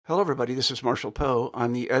Hello, everybody. This is Marshall Poe.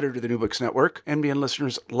 I'm the editor of the New Books Network. NBN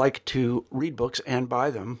listeners like to read books and buy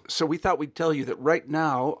them. So we thought we'd tell you that right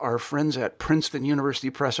now, our friends at Princeton University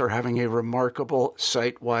Press are having a remarkable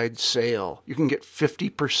site-wide sale. You can get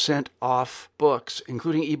 50% off books,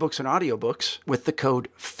 including ebooks and audiobooks, with the code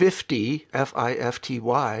 50,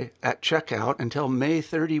 F-I-F-T-Y, at checkout until May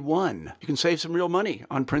 31. You can save some real money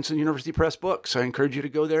on Princeton University Press books. I encourage you to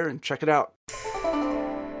go there and check it out.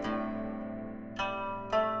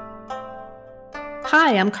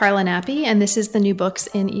 Hi, I'm Carla Nappi, and this is the New Books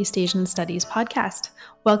in East Asian Studies podcast.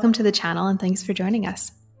 Welcome to the channel, and thanks for joining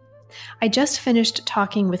us. I just finished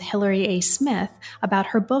talking with Hilary A. Smith about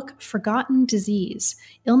her book, Forgotten Disease: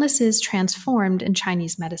 Illnesses Transformed in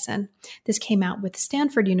Chinese Medicine. This came out with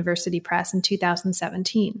Stanford University Press in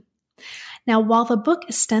 2017. Now, while the book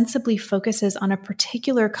ostensibly focuses on a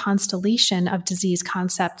particular constellation of disease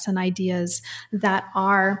concepts and ideas that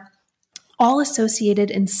are all associated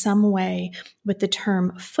in some way with the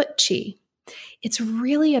term foot qi, it's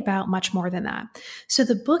really about much more than that. So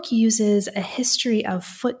the book uses a history of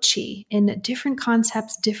foot qi in different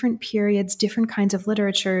concepts, different periods, different kinds of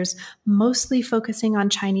literatures, mostly focusing on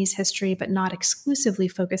Chinese history, but not exclusively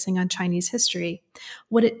focusing on Chinese history.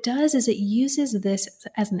 What it does is it uses this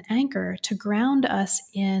as an anchor to ground us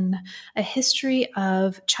in a history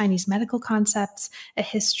of Chinese medical concepts, a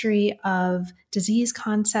history of disease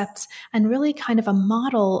concepts, and really kind of a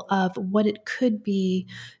model of what it could be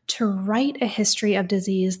to write a history of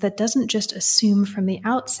disease that doesn't just assume from the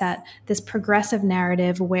outset this progressive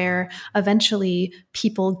narrative where eventually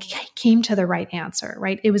people came to the right answer,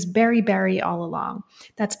 right? It was beriberi all along.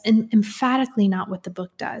 That's emphatically not what the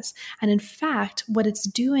book does. And in fact, what it's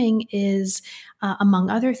doing is, among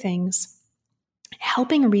other things,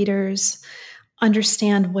 helping readers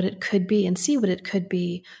understand what it could be and see what it could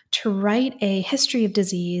be to write a history of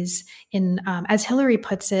disease in, as Hilary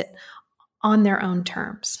puts it, on their own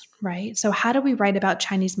terms, right? So how do we write about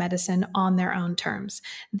Chinese medicine on their own terms?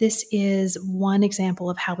 This is one example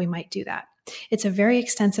of how we might do that. It's a very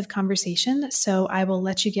extensive conversation, so I will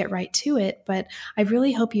let you get right to it, but I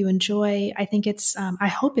really hope you enjoy. I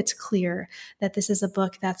hope it's clear that this is a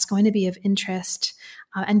book that's going to be of interest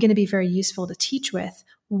and going to be very useful to teach with,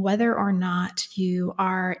 whether or not you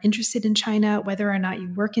are interested in China, whether or not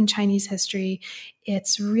you work in Chinese history.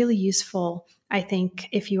 It's really useful, I think,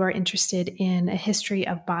 if you are interested in a history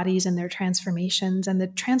of bodies and their transformations and the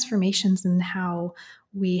transformations in how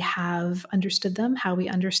we have understood them, how we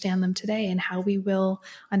understand them today, and how we will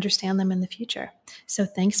understand them in the future. So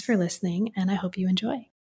thanks for listening, and I hope you enjoy.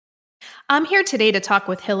 I'm here today to talk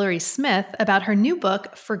with Hilary Smith about her new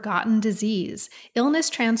book, Forgotten Disease: Illness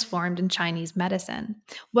Transformed in Chinese Medicine.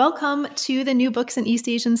 Welcome to the New Books in East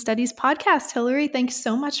Asian Studies podcast, Hilary. Thanks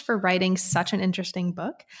so much for writing such an interesting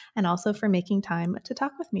book and also for making time to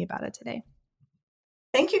talk with me about it today.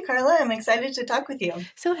 Thank you, Carla. I'm excited to talk with you.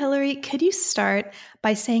 So, Hilary, could you start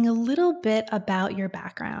by saying a little bit about your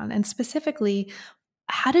background and specifically,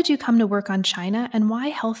 how did you come to work on China and why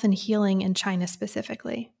health and healing in China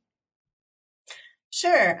specifically?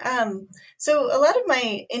 Sure. So a lot of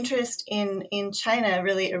my interest in China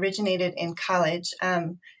really originated in college.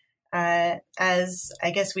 As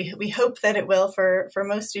I guess we hope that it will for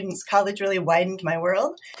most students, college really widened my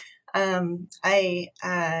world. I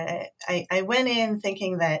went in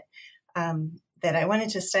thinking that I wanted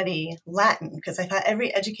to study Latin because I thought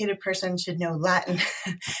every educated person should know Latin,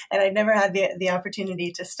 and I'd never had the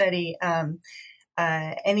opportunity to study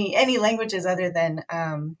any languages other than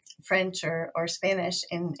French or Spanish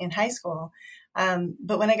in high school.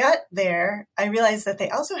 But when I got there, I realized that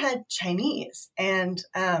they also had Chinese. And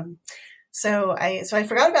so I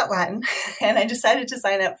forgot about Latin and I decided to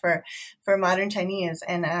sign up for modern Chinese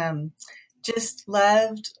and just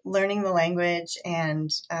loved learning the language.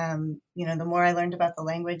 And, the more I learned about the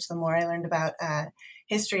language, the more I learned about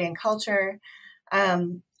history and culture.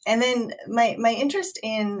 And then my interest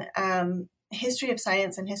in history of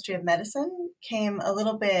science and history of medicine came a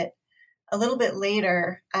little bit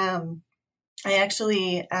later. I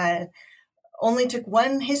actually only took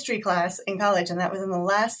one history class in college, and that was in the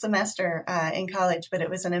last semester in college, but it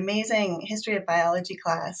was an amazing history of biology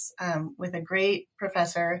class with a great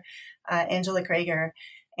professor, Angela Krager.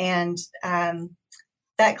 And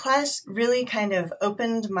that class really kind of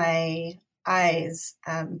opened my eyes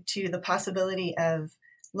to the possibility of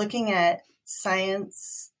looking at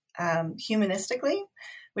science humanistically,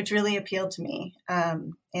 which really appealed to me.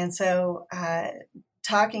 And so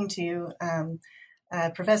talking to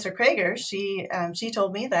Professor Krager, she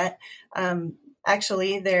told me that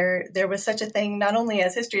actually there was such a thing not only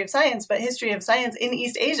as history of science, but history of science in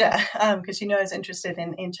East Asia, because she knew I was interested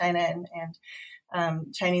in China and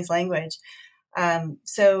Chinese language.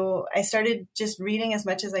 So I started just reading as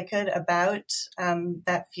much as I could about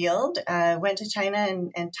that field. Went to China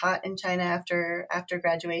and taught in China after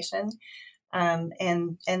graduation,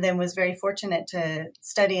 and then was very fortunate to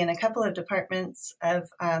study in a couple of departments of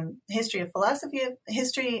history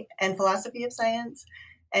and philosophy of science,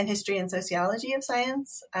 and history and sociology of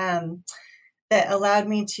science, that allowed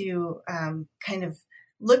me to kind of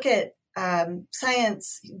look at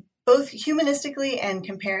science both humanistically and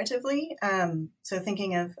comparatively. So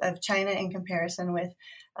thinking of China in comparison with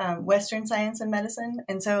Western science and medicine.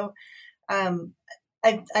 And so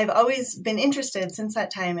I've always been interested since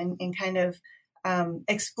that time in kind of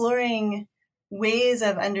exploring ways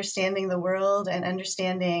of understanding the world and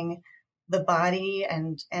understanding the body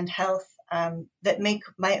and health that make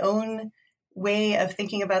my own way of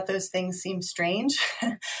thinking about those things seem strange.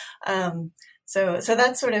 So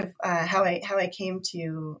that's sort of how I came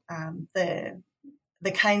to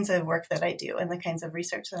the kinds of work that I do and the kinds of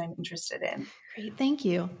research that I'm interested in. Great, thank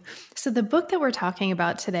you. So the book that we're talking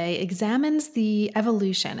about today examines the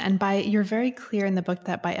evolution, and you're very clear in the book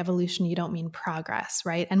that by evolution you don't mean progress,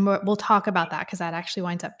 right? And we'll talk about that because that actually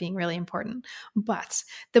winds up being really important. But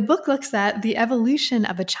the book looks at the evolution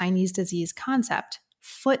of a Chinese disease concept,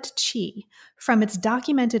 foot qi, from its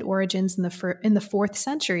documented origins in the 4th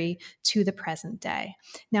century to the present day.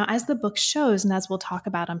 Now, as the book shows, and as we'll talk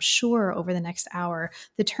about, I'm sure, over the next hour,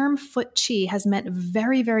 the term foot qi has meant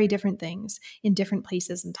very, very different things in different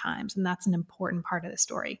places and times, and that's an important part of the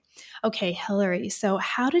story. Okay, Hilary, so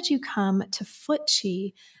how did you come to foot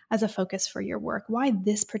qi as a focus for your work? Why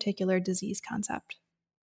this particular disease concept?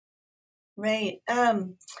 Right.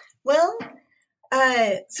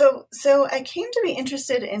 So I came to be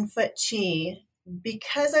interested in foot qi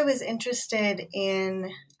because I was interested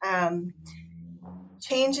in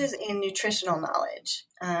changes in nutritional knowledge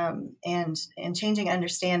and changing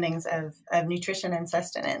understandings of nutrition and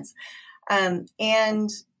sustenance. And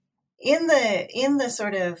in the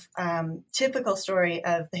sort of typical story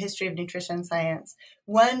of the history of nutrition science,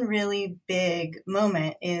 one really big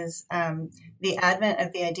moment is the advent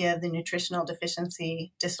of the idea of the nutritional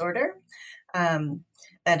deficiency disorder.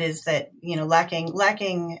 That is that,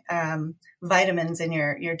 lacking vitamins in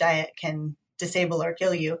your diet can disable or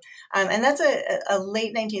kill you. And that's a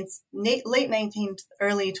late 19th,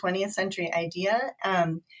 early 20th century idea.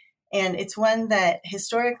 And it's one that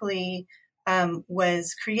historically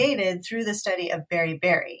was created through the study of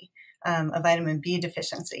beriberi, a vitamin B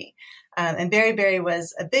deficiency. And beriberi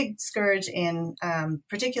was a big scourge in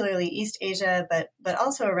particularly East Asia, but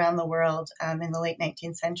also around the world in the late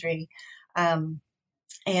 19th century.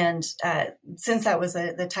 And since that was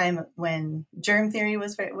the time when germ theory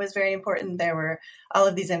was very important, there were all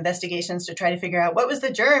of these investigations to try to figure out what was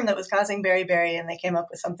the germ that was causing beriberi, and they came up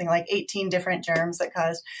with something like 18 different germs that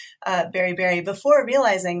caused beriberi, before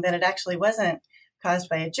realizing that it actually wasn't caused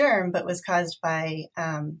by a germ, but was caused by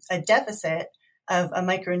a deficit of a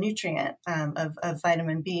micronutrient of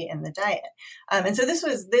vitamin B in the diet. And so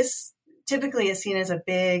this typically is seen as a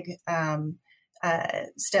big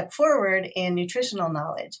step forward in nutritional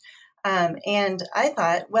knowledge. And I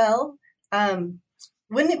thought, well,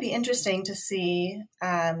 wouldn't it be interesting to see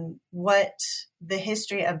what the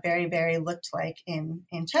history of beriberi looked like in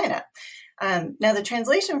China? Now, the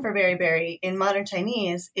translation for beriberi in modern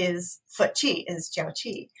Chinese is foot qi, is jiao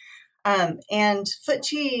qi. And foot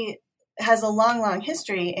qi has a long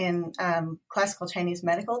history in classical Chinese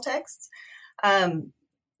medical texts.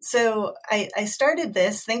 So I started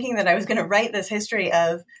this thinking that I was going to write this history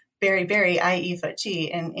of beriberi, i.e. foot qi,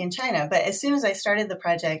 in China. But as soon as I started the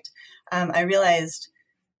project, I realized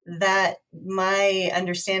that my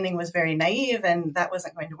understanding was very naive and that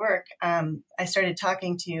wasn't going to work. I started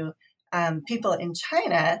talking to people in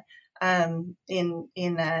China in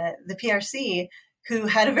the PRC who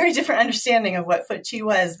had a very different understanding of what foot qi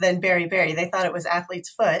was than beriberi. They thought it was athlete's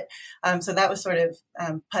foot. So that was sort of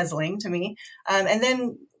puzzling to me. And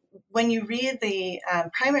then when you read the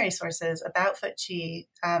primary sources about foot qi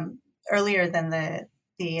earlier than the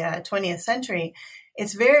 20th century,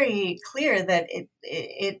 it's very clear that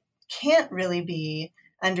it can't really be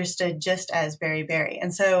understood just as beriberi.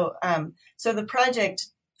 And so the project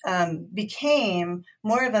became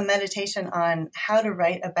more of a meditation on how to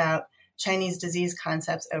write about Chinese disease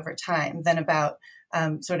concepts over time than about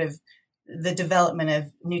sort of the development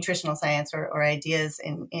of nutritional science or ideas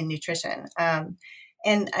in nutrition.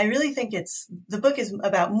 And I really think the book is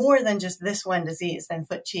about more than just this one disease than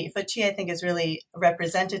foot qi. Foot qi, I think, is really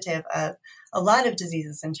representative of a lot of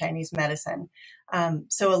diseases in Chinese medicine.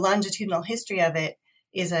 So a longitudinal history of it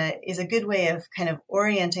is a good way of kind of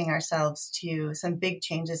orienting ourselves to some big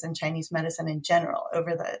changes in Chinese medicine in general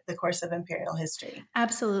over the course of imperial history.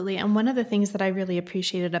 Absolutely. And one of the things that I really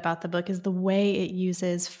appreciated about the book is the way it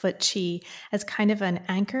uses Fu Qi as kind of an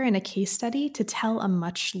anchor and a case study to tell a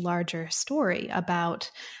much larger story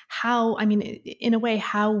about how, I mean, in a way,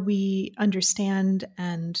 how we understand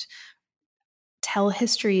and tell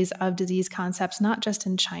histories of disease concepts, not just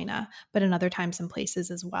in China, but in other times and places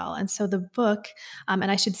as well. And so the book, and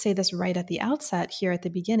I should say this right at the outset here at the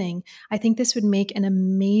beginning, I think this would make an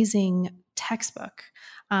amazing textbook.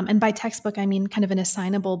 And by textbook, I mean kind of an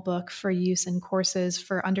assignable book for use in courses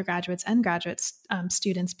for undergraduates and graduate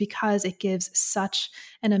students, because it gives such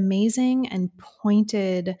an amazing and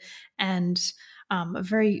pointed and a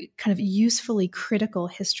very kind of usefully critical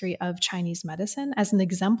history of Chinese medicine as an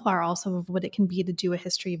exemplar also of what it can be to do a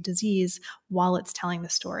history of disease while it's telling the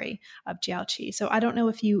story of Jiaoqi. So I don't know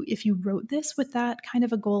if you wrote this with that kind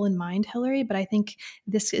of a goal in mind, Hilary, but I think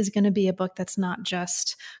this is going to be a book that's not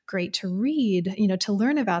just great to read, to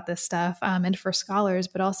learn about this stuff and for scholars,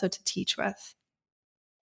 but also to teach with.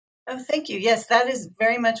 Oh, thank you. Yes, that is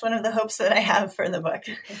very much one of the hopes that I have for the book.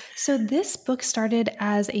 So this book started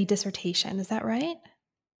as a dissertation, is that right?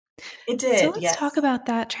 It did, So let's yes. talk about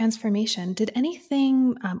that transformation. Did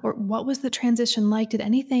anything, or what was the transition like? Did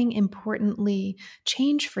anything importantly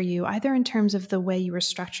change for you, either in terms of the way you were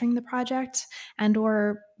structuring the project and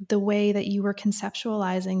or the way that you were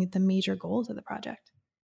conceptualizing the major goals of the project?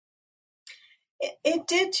 It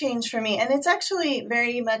did change for me, and it's actually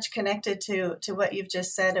very much connected to what you've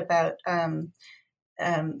just said about, I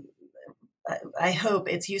hope,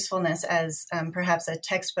 its usefulness as perhaps a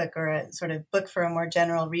textbook or a sort of book for a more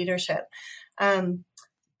general readership. I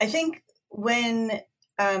think when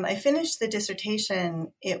I finished the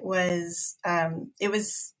dissertation, it was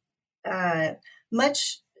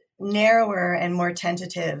much narrower and more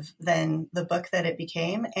tentative than the book that it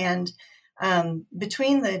became, and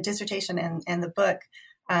between the dissertation and the book,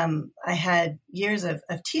 I had years of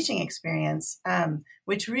teaching experience,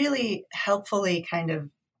 which really helpfully kind of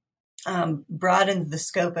broadened the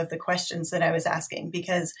scope of the questions that I was asking,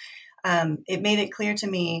 because it made it clear to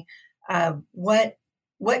me what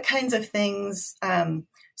kinds of things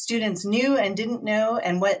students knew and didn't know,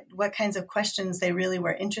 and what kinds of questions they really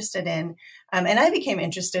were interested in. And I became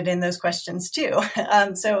interested in those questions too.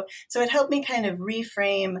 So it helped me kind of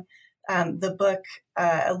reframe the book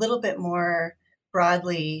a little bit more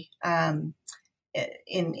broadly in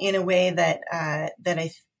a way that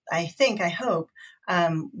I hope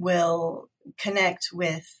will connect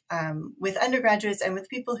with undergraduates and with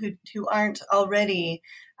people who aren't already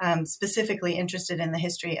specifically interested in the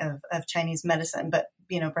history of Chinese medicine, but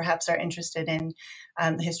perhaps are interested in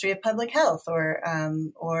the history of public health or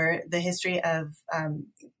the history of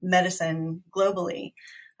medicine globally.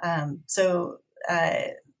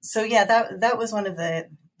 So yeah, that was one of the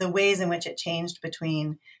ways in which it changed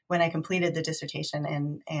between when I completed the dissertation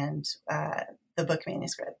and the book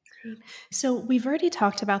manuscript. So we've already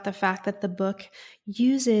talked about the fact that the book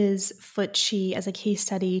uses Fu Qi as a case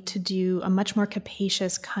study to do a much more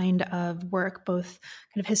capacious kind of work, both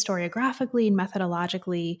kind of historiographically and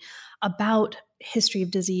methodologically, about history of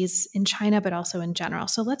disease in China, but also in general.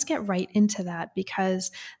 So let's get right into that,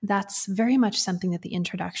 because that's very much something that the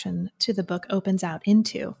introduction to the book opens out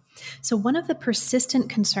into. So one of the persistent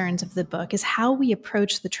concerns of the book is how we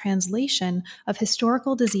approach the translation of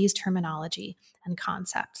historical disease terminology and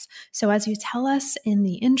concepts. So as you tell us in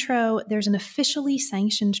the intro, there's an officially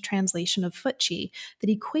sanctioned translation of Fu Qi that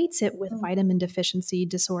equates it with vitamin deficiency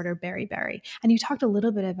disorder beriberi. And you talked a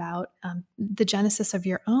little bit about the genesis of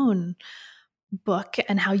your own book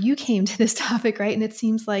and how you came to this topic, right? And it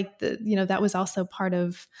seems like that was also part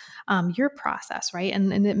of your process, right?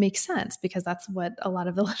 And it makes sense because that's what a lot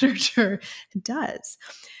of the literature does.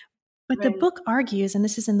 But Right. The book argues, and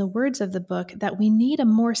this is in the words of the book, that we need a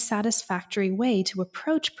more satisfactory way to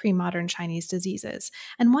approach pre-modern Chinese diseases,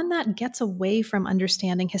 and one that gets away from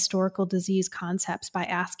understanding historical disease concepts by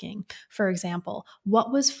asking, for example,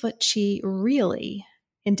 what was Fu Qi really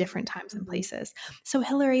in different times and places? So,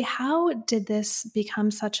 Hilary, how did this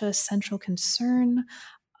become such a central concern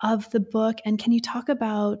of the book? And can you talk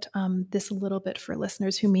about this a little bit for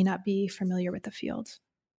listeners who may not be familiar with the field?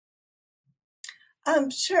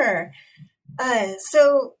 Sure.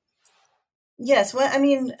 So yes, one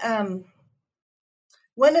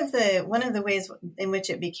of the ways in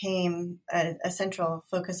which it became a central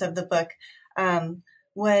focus of the book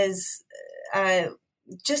was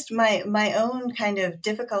just my own kind of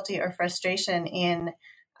difficulty or frustration in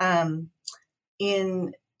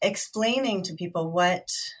explaining to people what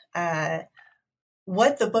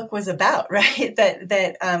what the book was about, right?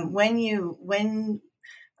 That when you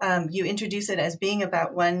introduce it as being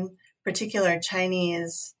about one particular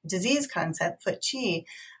Chinese disease concept, Fu Qi,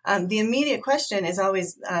 the immediate question is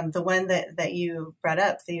always the one that you brought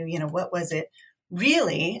up. What was it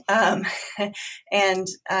really? And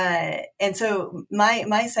so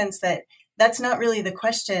my sense that that's not really the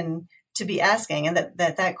question to be asking, and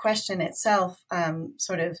that question itself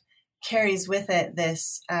sort of carries with it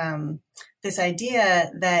this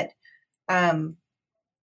idea that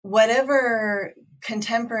whatever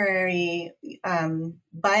contemporary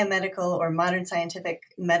biomedical or modern scientific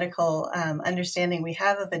medical understanding we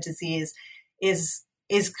have of a disease is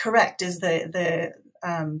correct, is the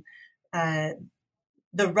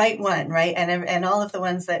right one, right? And all of the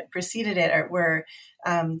ones that preceded it were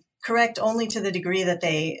correct only to the degree that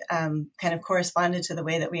they kind of corresponded to the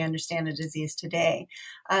way that we understand a disease today.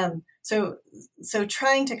 So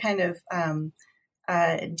trying to kind of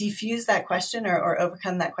diffuse that question or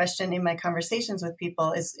overcome that question in my conversations with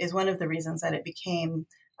people is one of the reasons that it became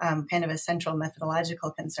kind of a central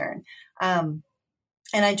methodological concern. And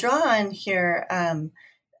I draw on here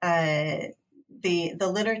the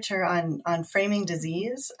literature on framing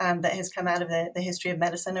disease that has come out of the history of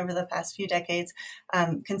medicine over the past few decades,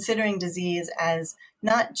 considering disease as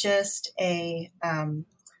not just a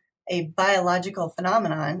biological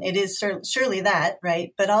phenomenon. It is surely that,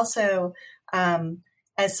 right? But also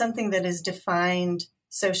as something that is defined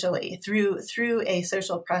socially through a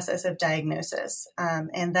social process of diagnosis,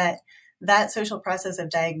 and that social process of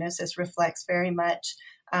diagnosis reflects very much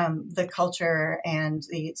the culture and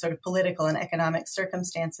the sort of political and economic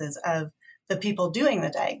circumstances of the people doing the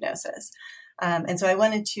diagnosis. And so I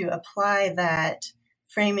wanted to apply that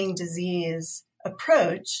framing disease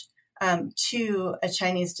approach to a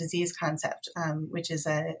Chinese disease concept, which is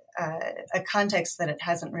a context that it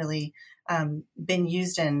hasn't really been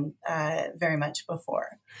used in very much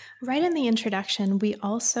before. Right in the introduction, we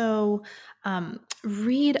also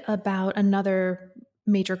read about another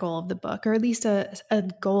major goal of the book, or at least a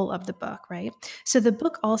goal of the book, right? So the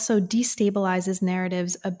book also destabilizes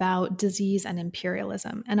narratives about disease and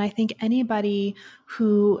imperialism. And I think anybody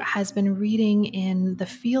who has been reading in the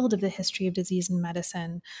field of the history of disease and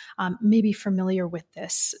medicine may be familiar with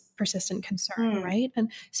this persistent concern, right?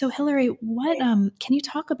 And so Hilary, what can you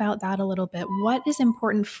talk about that a little bit? What is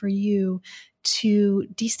important for you to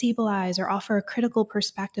destabilize or offer a critical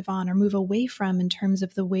perspective on or move away from in terms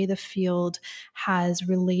of the way the field has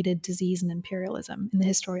related disease and imperialism in the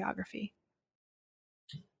historiography?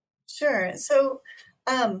 Sure. So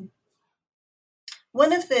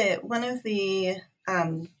one of the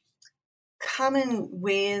common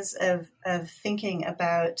ways of thinking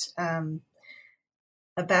about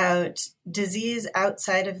disease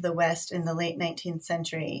outside of the West in the late 19th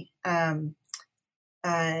century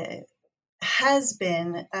has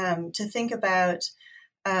been to think about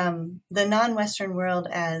the non-Western world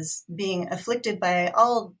as being afflicted by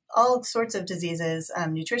all sorts of diseases,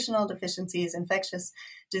 nutritional deficiencies, infectious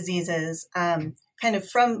diseases, kind of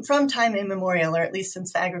from time immemorial, or at least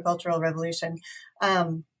since the agricultural revolution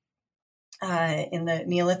in the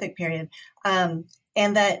Neolithic period. And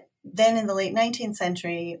that then in the late 19th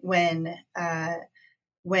century, when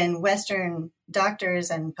Western doctors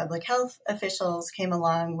and public health officials came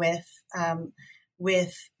along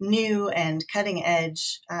with new and cutting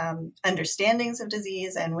edge understandings of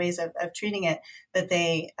disease and ways of treating it, that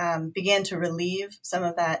they began to relieve some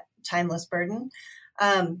of that timeless burden.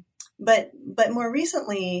 But more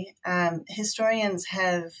recently, historians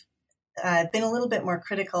have been a little bit more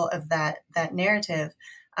critical of that narrative,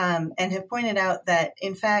 and have pointed out that,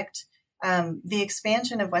 in fact, the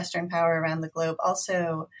expansion of Western power around the globe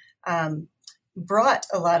also brought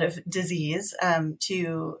a lot of disease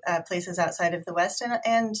to places outside of the West,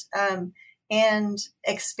 and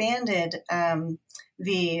expanded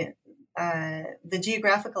the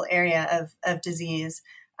geographical area of disease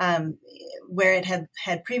where it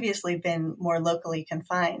had previously been more locally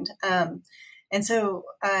confined. And so,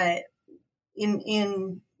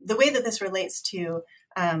 in the way that this relates to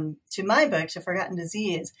my book, To Forgotten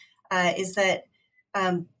Disease, is that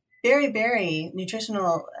beriberi,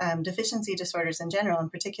 nutritional deficiency disorders in general,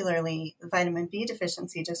 and particularly vitamin B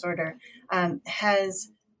deficiency disorder,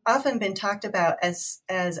 has often been talked about as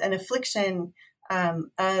an affliction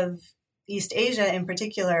of East Asia in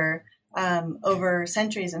particular over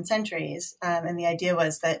centuries and centuries. And the idea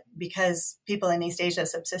was that because people in East Asia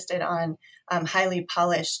subsisted on highly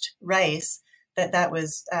polished rice, that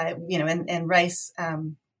was, and rice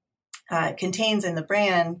contains in the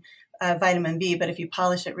bran vitamin B, but if you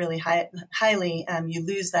polish it really highly, you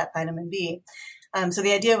lose that vitamin B. So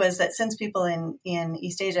the idea was that since people in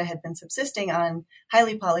East Asia had been subsisting on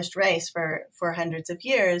highly polished rice for hundreds of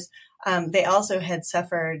years, they also had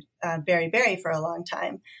suffered beriberi for a long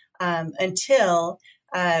time until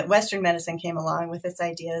Western medicine came along with its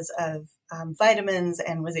ideas of vitamins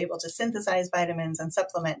and was able to synthesize vitamins and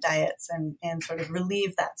supplement diets and sort of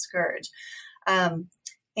relieve that scourge.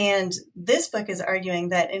 And this book is arguing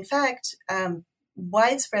that, in fact,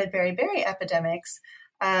 widespread beriberi epidemics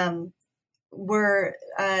were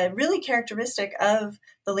really characteristic of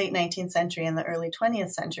the late 19th century and the early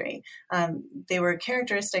 20th century. They were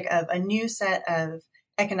characteristic of a new set of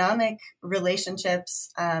economic relationships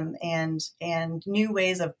and new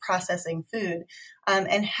ways of processing food,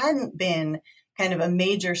 and hadn't been kind of a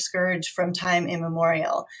major scourge from time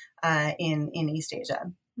immemorial in East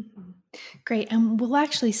Asia. Mm-hmm. Great. And we'll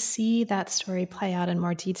actually see that story play out in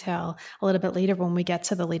more detail a little bit later when we get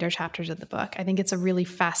to the later chapters of the book. I think it's a really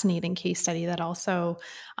fascinating case study that also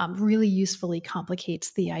really usefully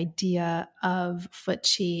complicates the idea of foot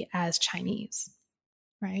qi as Chinese,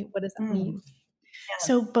 right? What does that mean? Yeah.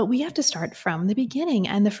 So, but we have to start from the beginning.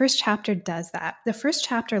 And the first chapter does that. The first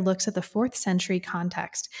chapter looks at the 4th century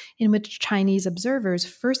context in which Chinese observers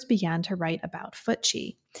first began to write about foot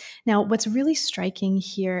qi. Now, what's really striking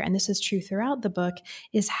here, and this is true throughout the book,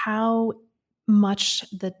 is how much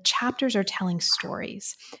the chapters are telling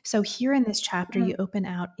stories. So here in this chapter, you open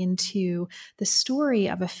out into the story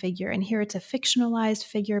of a figure. And here it's a fictionalized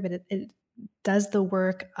figure, but it does the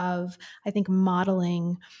work of, I think,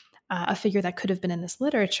 modeling a figure that could have been in this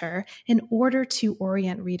literature in order to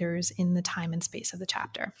orient readers in the time and space of the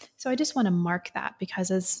chapter. So I just want to mark that because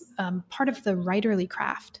as part of the writerly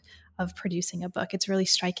craft of producing a book, it's really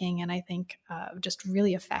striking and I think just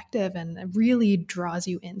really effective and really draws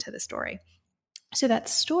you into the story. So that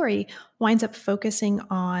story winds up focusing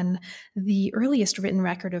on the earliest written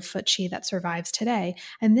record of foot qi that survives today.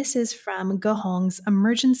 And this is from Ge Hong's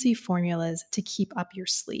Emergency Formulas to Keep Up Your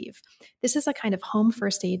Sleeve. This is a kind of home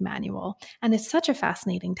first aid manual. And it's such a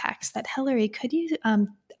fascinating text that, Hilary, could you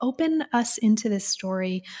open us into this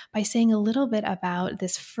story by saying a little bit about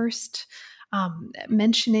this first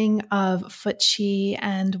mentioning of foot qi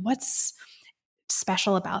and what's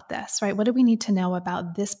special about this, right? What do we need to know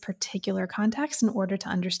about this particular context in order to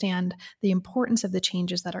understand the importance of the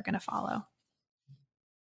changes that are going to follow?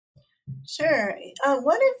 Sure.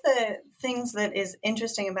 One of the things that is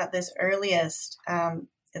interesting about this earliest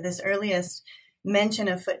mention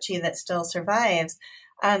of foot qi that still survives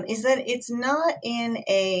is that it's not in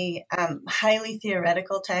a highly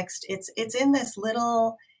theoretical text. It's in this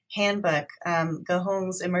little handbook, Ge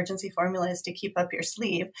Hong's Emergency Formulas to Keep Up Your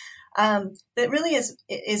Sleeve, that really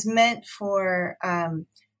is meant for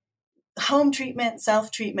home treatment,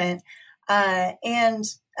 self-treatment, and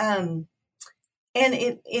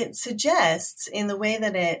it suggests in the way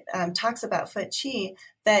that it talks about foot qi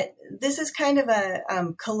that this is kind of a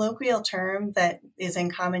colloquial term that is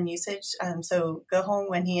in common usage. So Ge Hong,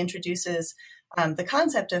 when he introduces the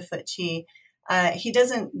concept of foot qi, he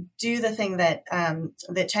doesn't do the thing that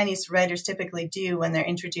Chinese writers typically do when they're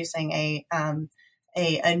introducing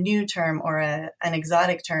a new term or an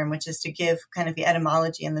exotic term, which is to give kind of the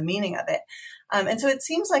etymology and the meaning of it. And so it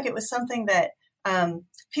seems like it was something that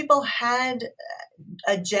people had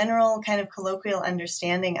a general kind of colloquial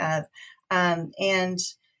understanding of, and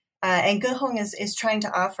Ge Hong is trying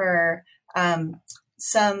to offer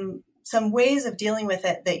some ways of dealing with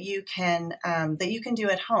it that you can do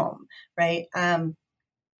at home, right?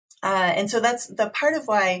 And so that's the part of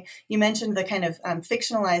why you mentioned the kind of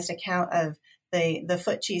fictionalized account of the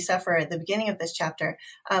foot qi sufferer at the beginning of this chapter.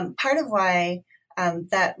 Part of why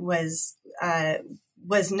that was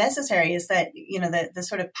necessary is that, you know, the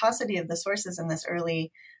sort of paucity of the sources in this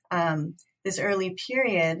early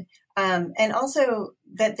period, and also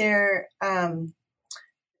that they're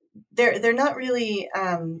not really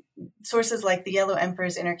sources like the Yellow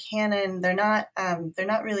Emperor's Inner Canon. They're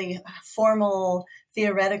not really formal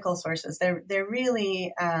theoretical sources. They're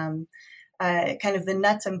really kind of the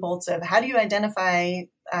nuts and bolts of how do you identify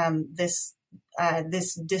this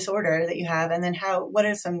disorder that you have, and then what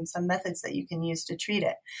are some methods that you can use to treat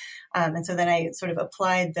it. And so then I sort of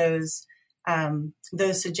applied those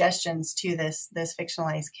suggestions to this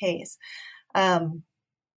fictionalized case.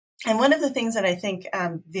 And one of the things that I think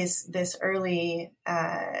this early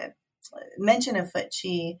mention of foot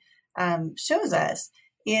qi shows us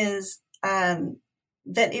is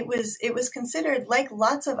that it was considered, like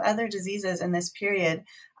lots of other diseases in this period,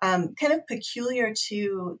 kind of peculiar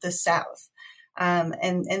to the South.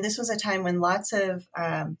 And this was a time when lots of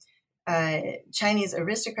Chinese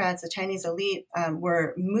aristocrats, the Chinese elite,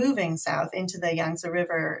 were moving south into the Yangtze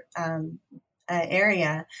River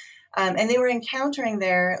area. And they were encountering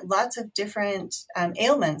there lots of different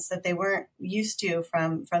ailments that they weren't used to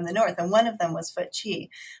from the north. And one of them was foot chi.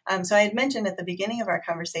 So I had mentioned at the beginning of our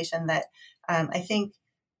conversation that I think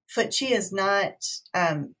foot chi is not,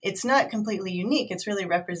 it's not completely unique. It's really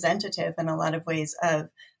representative in a lot of ways of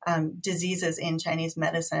diseases in Chinese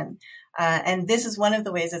medicine. And this is one of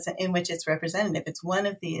the ways in which it's representative. It's one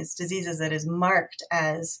of these diseases that is marked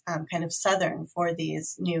as kind of Southern for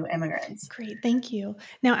these new immigrants. Great, thank you.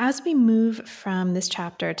 Now, as we move from this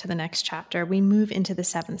chapter to the next chapter, we move into the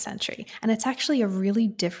 7th century. And it's actually a really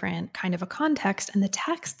different kind of a context. And the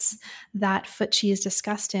texts that foot chi is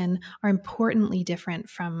discussed in are importantly different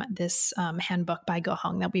from this handbook by Ge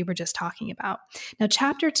Hong that we were just talking about. Now,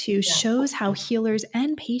 chapter 2 shows how healers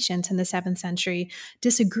and patients in the 7th century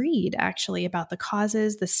disagreed actually about the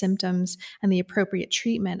causes, the symptoms, and the appropriate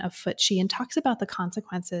treatment of foot chi, and talks about the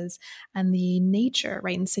consequences and the nature,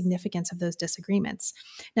 right, and significance of those disagreements.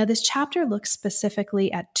 Now, this chapter looks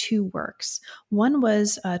specifically at 2 works. One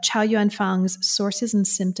was Chow Yuan Fang's Sources and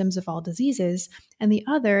Symptoms of All Diseases, and the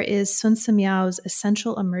other is Sun Simiao's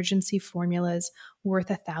Essential Emergency Formulas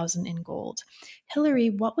Worth 1,000 in Gold.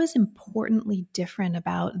 Hilary, what was importantly different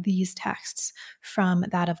about these texts from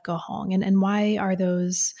that of Ge Hong, and why are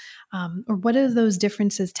those, or what do those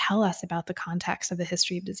differences tell us about the context of the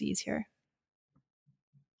history of disease here?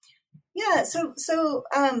 Yeah, so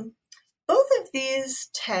both of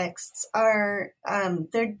these texts are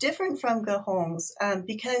they're different from Ge Hong's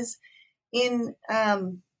because in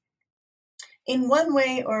one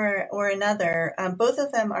way or another, both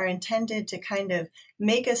of them are intended to kind of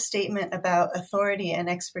make a statement about authority and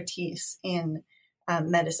expertise in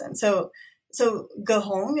medicine. So Ge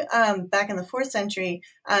Hong, back in the 4th century,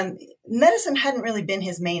 medicine hadn't really been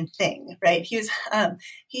his main thing, right? He was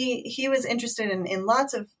he was interested in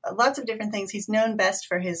lots of different things. He's known best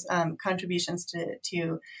for his contributions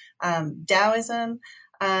to Taoism,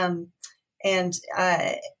 and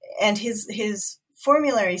his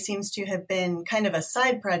formulary seems to have been kind of a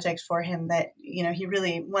side project for him that, he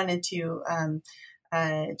really wanted to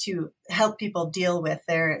help people deal with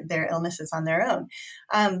their illnesses on their own.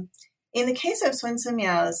 In the case of Sun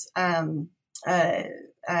Simiao's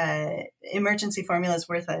emergency formulas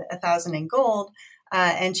worth 1,000 in gold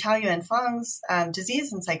and Chow Yuan Fang's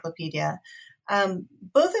disease encyclopedia,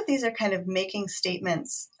 both of these are kind of making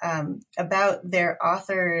statements about their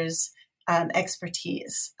author's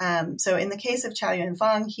expertise. So in the case of Chow Yuan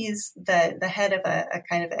Fang, he's the head of a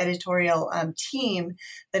kind of editorial team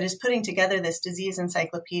that is putting together this disease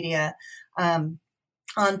encyclopedia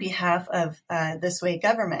on behalf of the Sui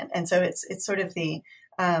government. And so it's sort of the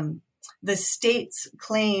state's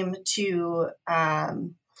claim to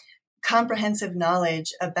comprehensive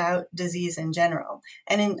knowledge about disease in general.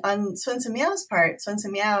 And on Sun Simiao's part, Sun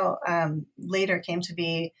Simiao later came to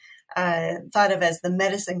be thought of as the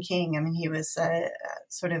medicine king. I mean, he was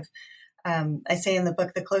sort of, I say in the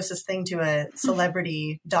book, the closest thing to a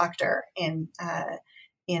celebrity doctor in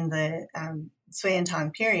the Sui and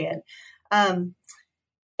Tang period.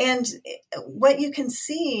 And what you can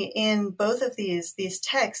see in both of these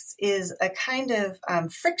texts is a kind of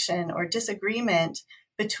friction or disagreement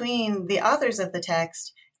between the authors of the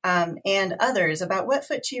text and others about what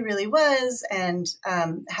foot chi really was and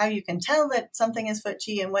how you can tell that something is foot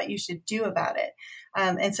chi and what you should do about it.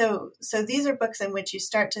 And so these are books in which you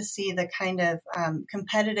start to see the kind of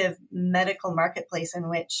competitive medical marketplace in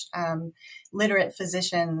which literate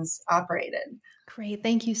physicians operated. Great.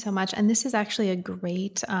 Thank you so much. And this is actually a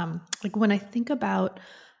great, when I think about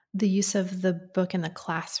the use of the book in the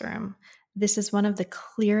classroom, this is one of the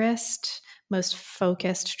clearest, most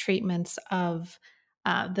focused treatments of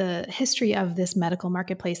the history of this medical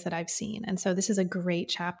marketplace that I've seen. And so this is a great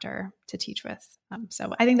chapter to teach with.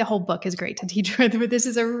 So I think the whole book is great to teach with, but this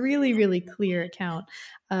is a really, really clear account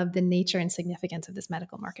of the nature and significance of this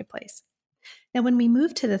medical marketplace. Now, when we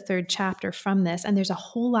move to the 3rd chapter from this, and there's a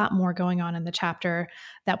whole lot more going on in the chapter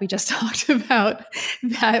that we just talked about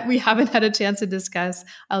that we haven't had a chance to discuss,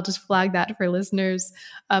 I'll just flag that for listeners.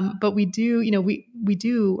 But we do, we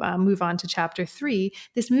do move on to chapter 3.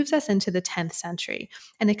 This moves us into the 10th century,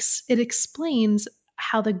 and it explains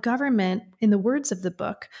how the government, in the words of the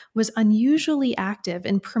book, was unusually active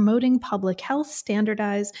in promoting public health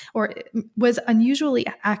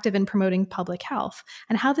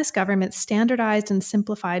and how this government standardized and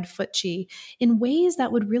simplified foot chi in ways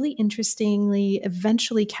that would really interestingly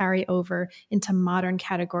eventually carry over into modern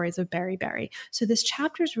categories of beriberi. So this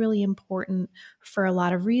chapter is really important for a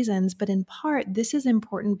lot of reasons, but in part, this is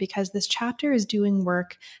important because this chapter is doing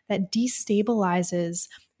work that destabilizes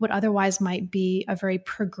what otherwise might be a very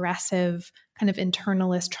progressive kind of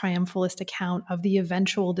internalist, triumphalist account of the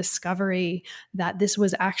eventual discovery that this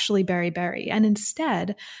was actually beriberi. And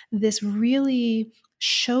instead, this really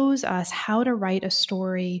shows us how to write a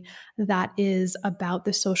story that is about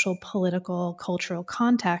the social, political, cultural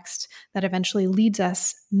context that eventually leads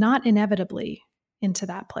us, not inevitably, into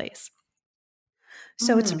that place.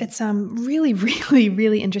 So it's really, really,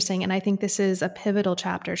 really interesting. And I think this is a pivotal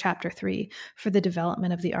chapter, chapter 3, for the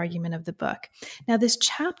development of the argument of the book. Now, this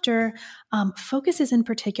chapter focuses in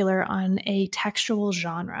particular on a textual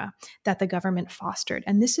genre that the government fostered.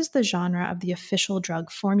 And this is the genre of the official drug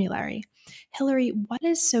formulary. Hilary, what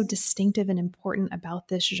is so distinctive and important about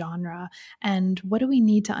this genre? And what do we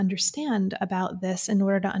need to understand about this in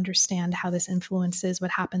order to understand how this influences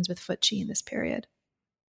what happens with Futchi in this period?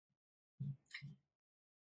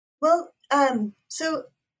 Well, so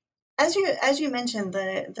as you mentioned,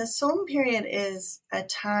 the Song period is a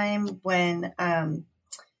time when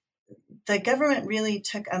the government really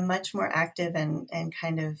took a much more active and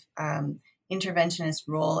kind of interventionist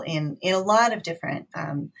role in a lot of different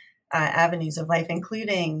avenues of life,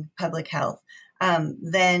 including public health,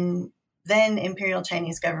 than imperial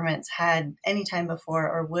Chinese governments had any time before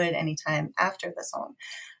or would any time after the Song.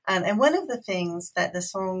 And one of the things that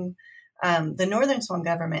the Northern Song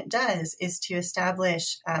government does is to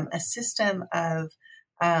establish a system of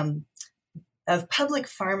public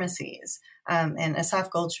pharmacies, and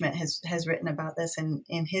Asaf Goldschmidt has written about this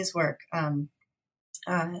in his work in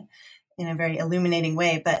a very illuminating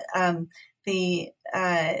way. But the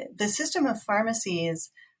system of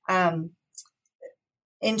pharmacies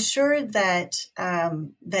ensured that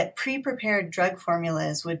pre-prepared drug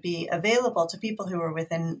formulas would be available to people who were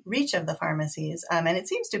within reach of the pharmacies, and it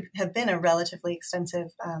seems to have been a relatively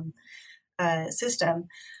extensive system,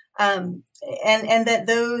 and that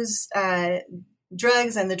those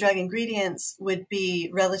drugs and the drug ingredients would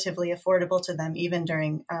be relatively affordable to them, even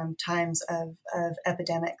during times of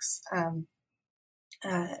epidemics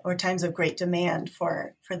or times of great demand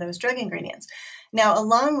for those drug ingredients. Now,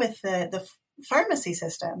 along with the pharmacy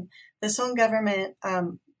system, the Song government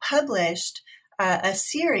published a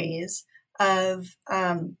series of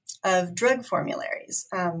drug formularies.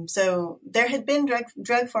 So there had been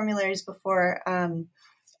drug formularies before.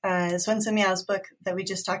 Sun Simiao's book that we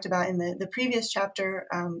just talked about in the previous chapter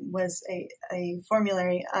was a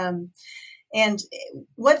formulary. And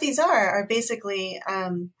what these are basically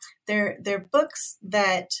they're books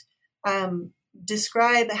that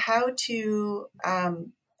describe how to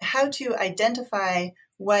identify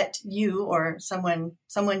what you or someone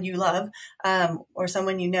you love or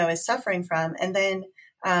someone you know is suffering from, and then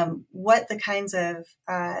what the kinds of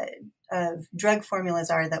drug formulas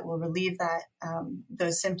are that will relieve that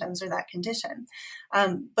those symptoms or that condition.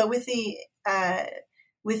 But with the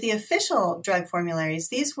official drug formularies,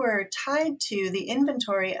 these were tied to the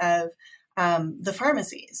inventory of the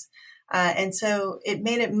pharmacies, and so it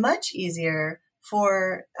made it much easier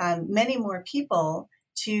for many more people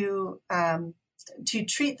to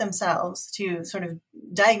treat themselves, to sort of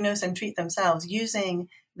diagnose and treat themselves using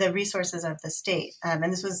the resources of the state.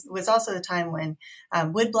 And this was also the time when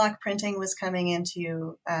woodblock printing was coming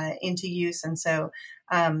into use. And so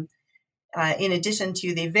in addition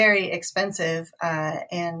to the very expensive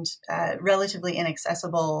and relatively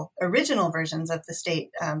inaccessible original versions of the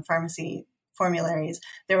state pharmacy formularies,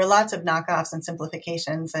 there were lots of knockoffs and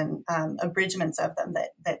simplifications and abridgments of them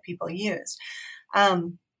that people used.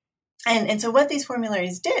 And so what these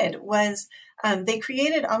formularies did was they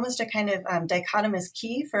created almost a kind of dichotomous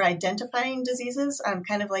key for identifying diseases,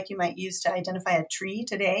 kind of like you might use to identify a tree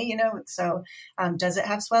today, So does it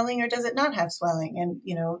have swelling or does it not have swelling? And,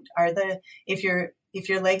 if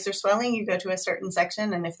your legs are swelling, you go to a certain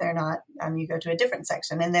section, and if they're not, you go to a different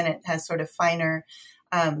section. And then it has sort of finer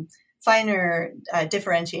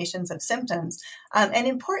differentiations of symptoms. And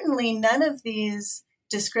importantly, none of these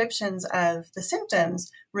descriptions of the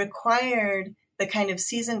symptoms required the kind of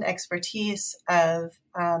seasoned expertise of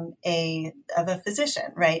a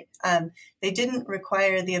physician, right? They didn't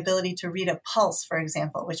require the ability to read a pulse, for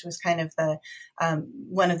example, which was kind of the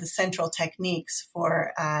one of the central techniques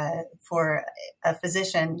for a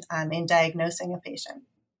physician in diagnosing a patient.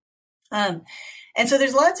 And so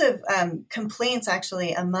there's lots of complaints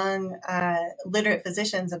actually among literate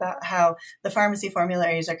physicians about how the pharmacy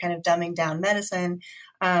formularies are kind of dumbing down medicine.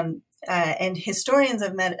 And historians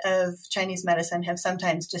of Chinese medicine have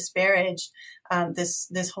sometimes disparaged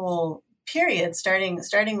this whole period, starting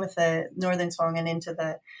with the Northern Song and into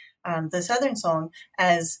the Southern Song,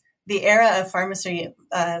 as the era of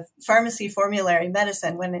pharmacy formulary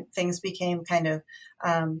medicine, when things became kind of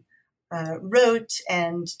rote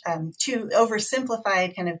and too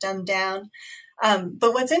oversimplified, kind of dumbed down.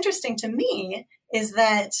 But what's interesting to me is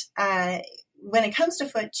that when it comes to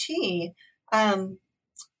Foot Qi,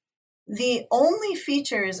 the only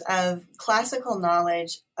features of classical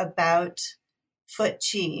knowledge about Foot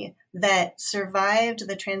Qi that survived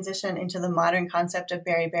the transition into the modern concept of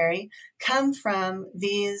beriberi come from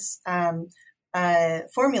these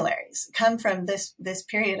formularies, come from this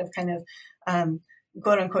period of kind of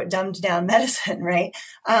quote unquote dumbed down medicine, right?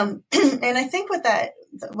 And I think what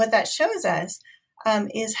that shows us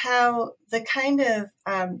is how the kind of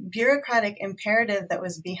bureaucratic imperative that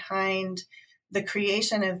was behind the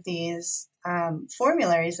creation of these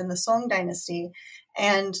formularies in the Song dynasty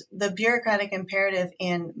and the bureaucratic imperative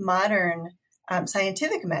in modern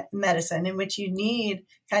scientific medicine, in which you need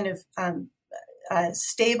kind of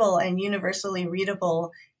stable and universally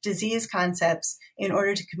readable disease concepts in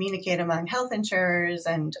order to communicate among health insurers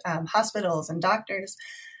and hospitals and doctors.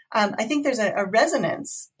 I think there's a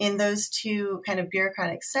resonance in those two kind of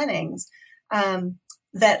bureaucratic settings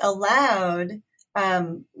that allowed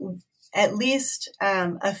at least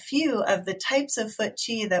a few of the types of Foot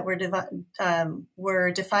Qi that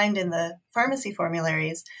were defined in the pharmacy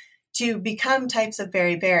formularies to become types of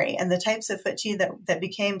beriberi. And the types of Foot Qi that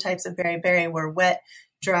became types of beriberi were wet,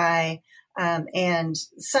 dry, and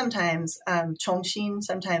sometimes chongxin,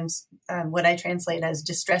 sometimes what I translate as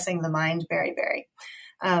distressing the mind beriberi.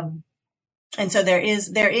 And so there is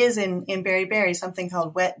in beriberi something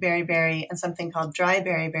called wet beriberi and something called dry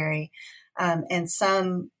beriberi. And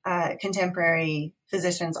some contemporary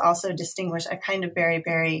physicians also distinguish a kind of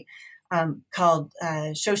beriberi called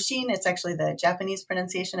shoshin. It's actually the Japanese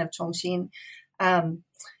pronunciation of chongxin.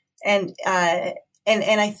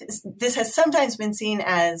 This has sometimes been seen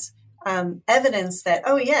as evidence that,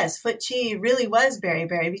 oh yes, Foot Qi really was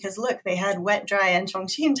beriberi because look, they had wet, dry, and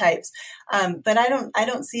chongxin types. But I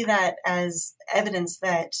don't see that as evidence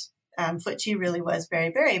that Foot Qi really was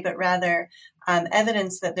beriberi, but rather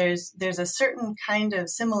evidence that there's a certain kind of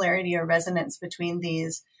similarity or resonance between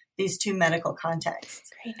these two medical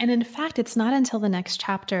contexts. Great. And in fact, it's not until the next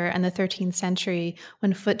chapter and the 13th century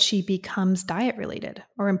when Foot Qi becomes diet related,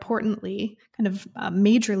 or importantly, kind of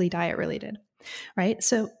majorly diet related. Right.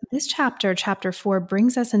 So this chapter 4,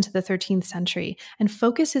 brings us into the 13th century and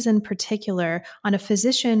focuses in particular on a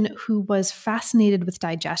physician who was fascinated with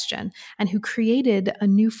digestion and who created a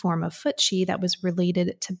new form of Foot Qi that was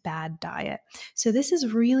related to bad diet. So this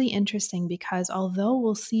is really interesting because although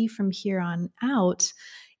we'll see from here on out,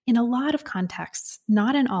 in a lot of contexts,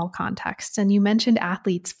 not in all contexts, and you mentioned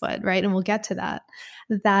athlete's foot, right? And we'll get to that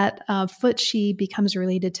Foot Qi becomes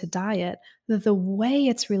related to diet. The way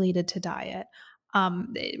it's related to diet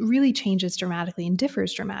it really changes dramatically and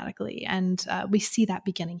differs dramatically. And we see that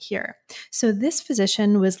beginning here. So this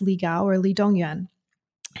physician was Li Gao, or Li Dongyuan.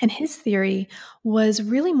 And his theory was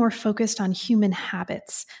really more focused on human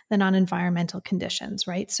habits than on environmental conditions,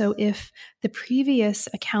 right? So if the previous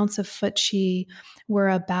accounts of Foot Qi were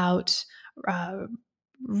about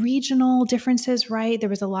regional differences, right? There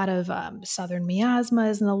was a lot of southern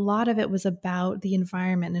miasmas, and a lot of it was about the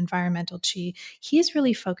environment and environmental Qi. He's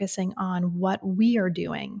really focusing on what we are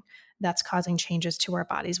doing that's causing changes to our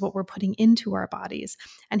bodies, what we're putting into our bodies.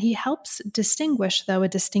 And he helps distinguish, though, a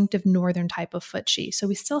distinctive northern type of Foot Qi. So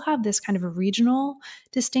we still have this kind of a regional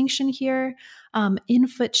distinction here in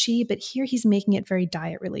Foot Qi, but here he's making it very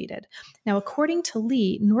diet related. Now, according to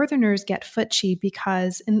Li, Northerners get Foot Qi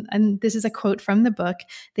because, and this is a quote from the book,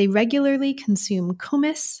 they regularly consume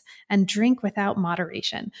kumis and drink without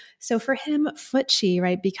moderation. So for him, Foot Qi,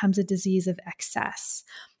 right, becomes a disease of excess.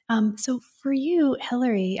 So for you,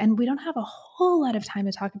 Hilary, and we don't have a whole lot of time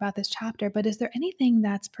to talk about this chapter, but is there anything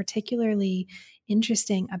that's particularly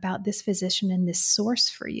interesting about this physician and this source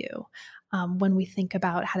for you when we think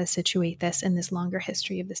about how to situate this in this longer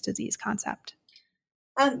history of this disease concept?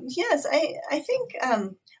 Yes, I think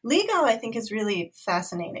Li Gao, I think, is really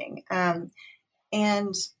fascinating.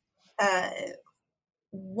 And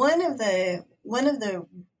one of the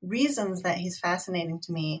reasons that he's fascinating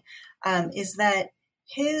to me is that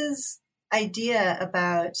his idea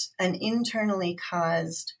about an internally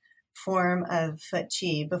caused form of Foot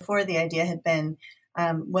Qi, before the idea had been,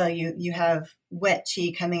 you have wet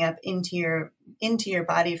Qi coming up into your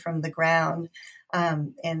body from the ground,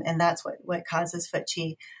 and that's what causes Foot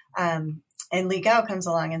Qi. And Li Gao comes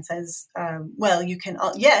along and says, you can,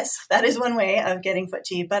 yes, that is one way of getting Foot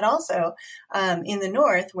Qi, but also in the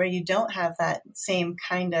north, where you don't have that same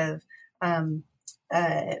kind of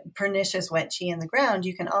pernicious wet Qi in the ground,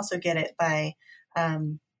 you can also get it by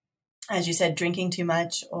as you said, drinking too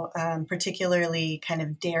much, or, particularly kind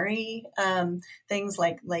of dairy things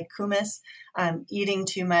like kumis, eating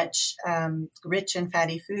too much rich and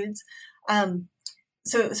fatty foods.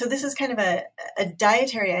 So this is kind of a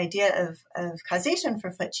dietary idea of causation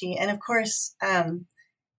for foot qi. And of course,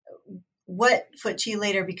 what foot qi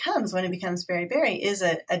later becomes when it becomes beriberi is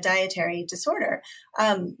a dietary disorder.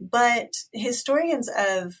 But historians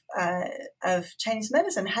of Chinese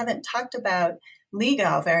medicine haven't talked about Li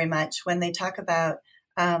Gao very much when they talk about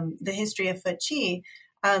the history of foot qi,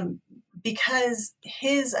 because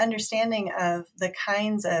his understanding of the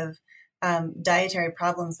kinds of dietary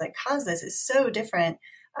problems that cause this is so different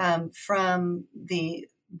from the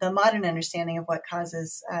modern understanding of what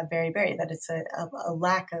causes beriberi, that it's a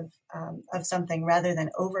lack of something rather than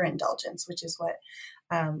overindulgence, which is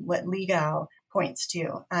what Li Gao points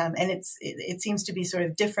to. And it seems to be sort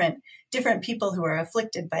of different people who are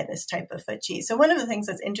afflicted by this type of foot qi. So one of the things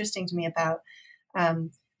that's interesting to me about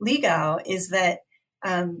Li Gao is that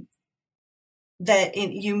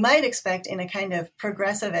you might expect in a kind of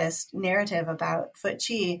progressivist narrative about foot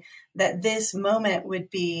qi that this moment would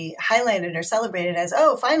be highlighted or celebrated as,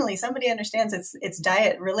 oh, finally somebody understands it's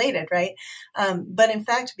diet related, right? But in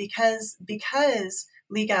fact, because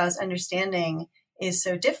Li Gao's understanding is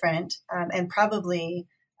so different, and probably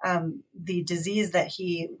the disease that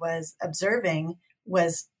he was observing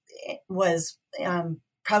was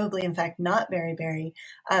probably in fact not beriberi,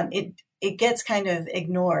 it gets kind of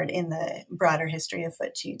ignored in the broader history of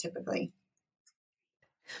foot qi typically.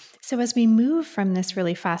 So as we move from this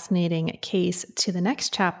really fascinating case to the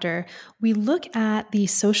next chapter, we look at the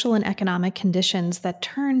social and economic conditions that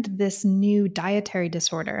turned this new dietary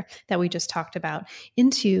disorder that we just talked about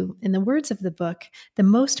into, in the words of the book, the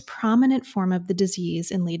most prominent form of the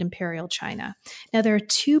disease in late imperial China. Now, there are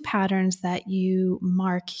two patterns that you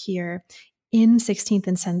mark here in 16th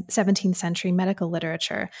and 17th century medical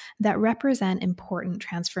literature that represent important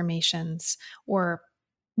transformations or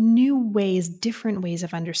new ways, different ways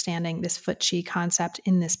of understanding this foot qi concept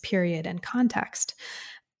in this period and context.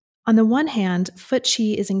 On the one hand, foot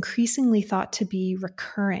qi is increasingly thought to be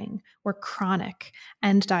recurring or chronic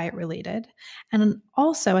and diet related. And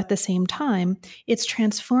also at the same time, it's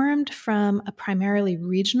transformed from a primarily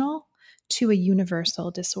regional to a universal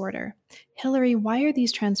disorder. Hilary, why are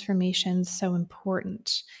these transformations so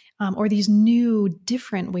important? Or these new,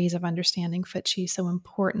 different ways of understanding foot qi so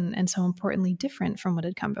important and so importantly different from what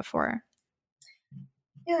had come before?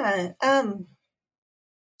 Yeah.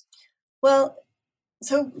 Well,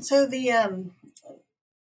 so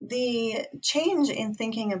the change in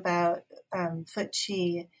thinking about foot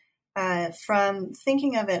qi from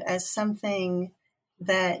thinking of it as something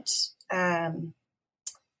that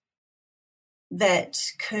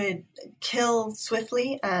could kill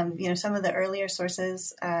swiftly. Some of the earlier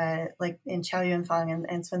sources, like in Qiao Yunfang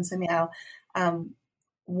and Sun Simiao,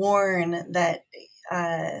 warn that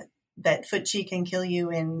foot qi can kill you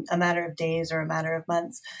in a matter of days or a matter of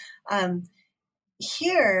months.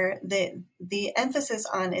 Here, the emphasis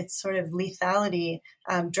on its sort of lethality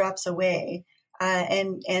drops away.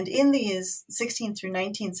 And in these 16th through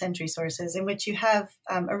 19th century sources, in which you have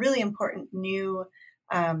a really important new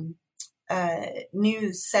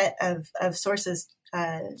set of sources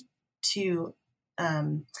to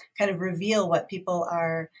kind of reveal what people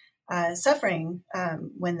are suffering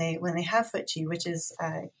when they have foot qi, which is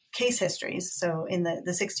case histories. So in the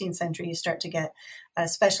 16th century, you start to get a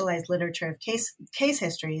specialized literature of case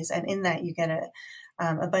histories, and in that you get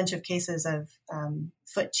a bunch of cases of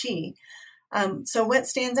foot qi. So what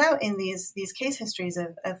stands out in these case histories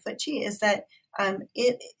of foot qi is that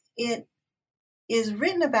it is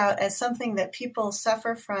written about as something that people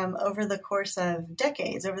suffer from over the course of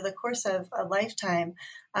decades, over the course of a lifetime,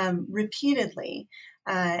 repeatedly,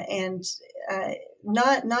 and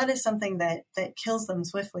not as something that kills them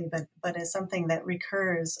swiftly, but as something that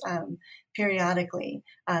recurs periodically,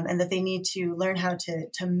 and that they need to learn how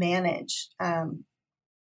to manage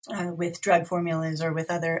with drug formulas or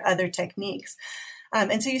with other techniques.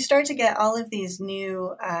 And so you start to get all of these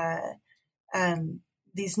new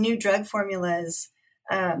drug formulas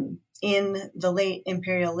in the late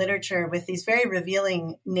imperial literature with these very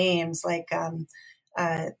revealing names like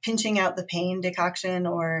pinching out the pain decoction,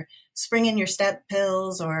 or spring in your step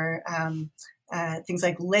pills, or things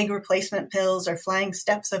like leg replacement pills, or flying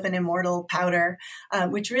steps of an immortal powder,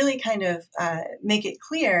 which really kind of make it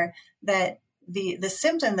clear that the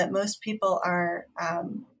symptom that most people are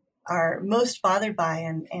most bothered by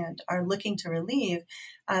and are looking to relieve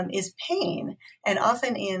is pain, and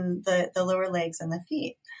often in the lower legs and the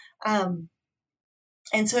feet. And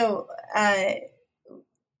so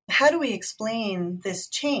how do we explain this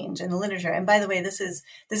change in the literature? And by the way, this is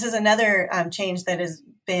another change that has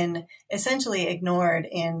been essentially ignored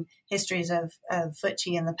in histories of foot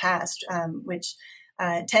qi in the past, which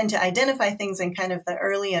tend to identify things in kind of the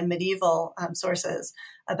early and medieval sources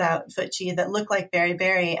about foot qi that look like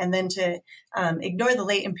beriberi, and then to ignore the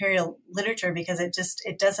late imperial literature because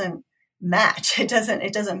it doesn't match. It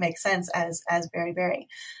doesn't make sense as beriberi.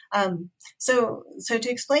 So to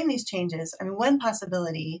explain these changes, I mean, one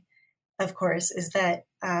possibility, of course, is that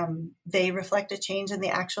they reflect a change in the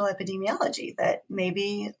actual epidemiology, that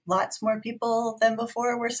maybe lots more people than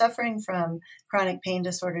before were suffering from chronic pain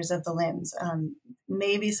disorders of the limbs,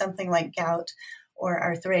 maybe something like gout or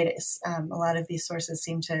arthritis. A lot of these sources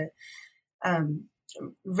seem to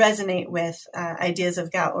resonate with ideas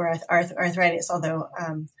of gout or arthritis, although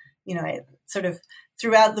I sort of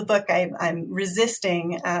throughout the book, I'm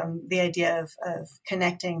resisting the idea of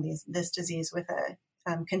connecting this disease with a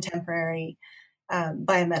contemporary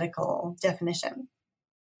biomedical definition.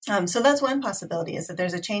 So that's one possibility, is that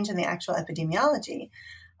there's a change in the actual epidemiology.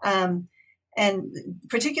 And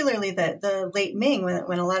particularly the late Ming,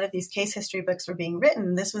 when a lot of these case history books were being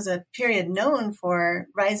written, this was a period known for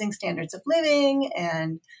rising standards of living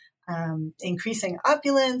and increasing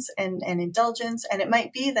opulence and indulgence. And it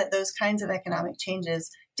might be that those kinds of economic changes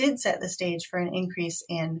did set the stage for an increase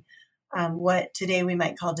in what today we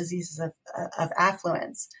might call diseases of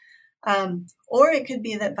affluence. Or it could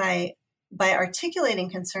be that by articulating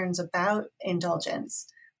concerns about indulgence,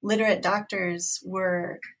 literate doctors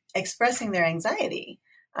were expressing their anxiety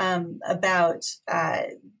about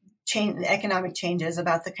economic changes,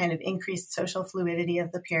 about the kind of increased social fluidity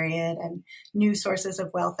of the period and new sources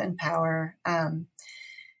of wealth and power. And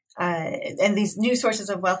these new sources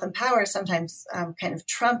of wealth and power sometimes kind of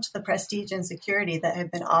trumped the prestige and security that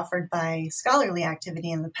had been offered by scholarly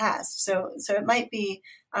activity in the past. So it might be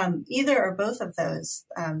either or both of those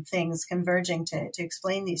things converging to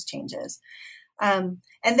explain these changes. And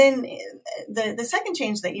then the second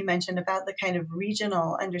change that you mentioned about the kind of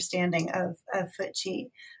regional understanding of foot qi,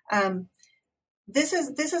 this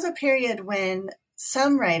is a period when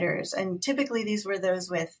some writers, and typically these were those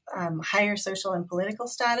with higher social and political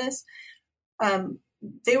status,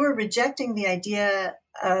 they were rejecting the idea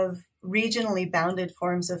of regionally bounded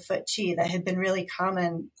forms of foot qi that had been really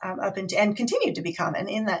common and continued to be common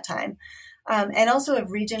in that time, and also of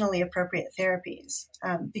regionally appropriate therapies,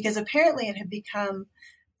 because apparently it had become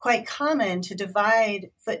quite common to divide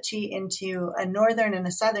foot qi into a northern and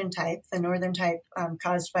a southern type, the northern type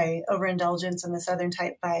caused by overindulgence and the southern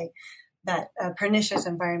type by that pernicious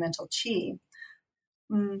environmental qi.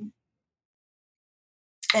 And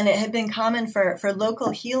it had been common for local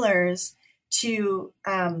healers to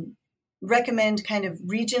recommend kind of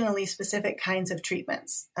regionally specific kinds of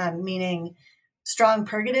treatments, meaning strong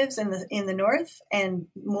purgatives in the north and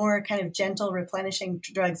more kind of gentle replenishing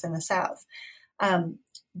drugs in the south.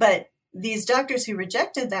 But these doctors who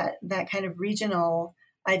rejected that kind of regional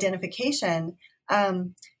identification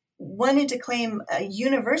wanted to claim a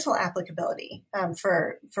universal applicability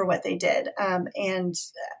for what they did, and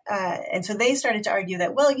so they started to argue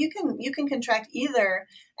that, well, you can contract either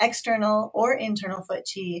external or internal foot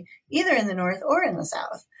qi either in the north or in the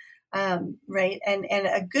south, right? And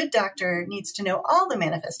a good doctor needs to know all the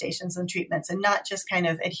manifestations and treatments and not just kind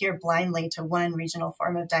of adhere blindly to one regional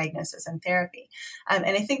form of diagnosis and therapy. And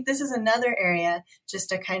I think this is another area, just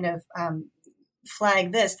to kind of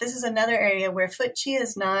flag this is another area where foot qi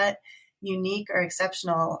is not unique or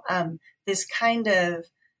exceptional. This kind of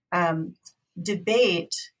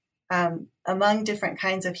debate among different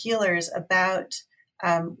kinds of healers about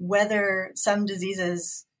whether some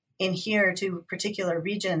diseases adhere to particular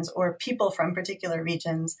regions or people from particular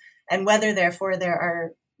regions, and whether therefore there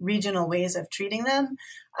are regional ways of treating them.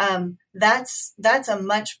 That's a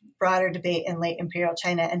much broader debate in late imperial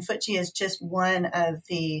China, and foot qi is just one of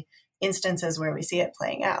the instances where we see it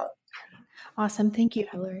playing out. Awesome. Thank you,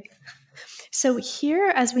 Hilary. So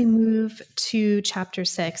here, as we move to chapter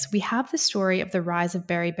 6, we have the story of the rise of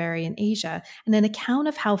beriberi in Asia and an account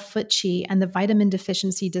of how foot qi and the vitamin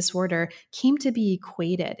deficiency disorder came to be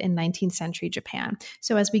equated in 19th century Japan.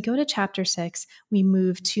 So as we go to chapter 6, we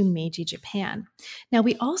move to Meiji Japan. Now,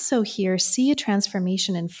 we also here see a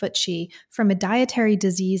transformation in foot qi from a dietary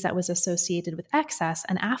disease that was associated with excess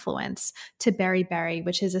and affluence to beriberi,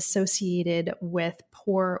 which is associated with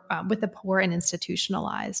the poor and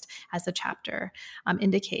institutionalized, as the chapter chapter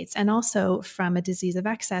indicates, and also from a disease of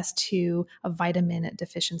excess to a vitamin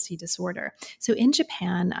deficiency disorder. So in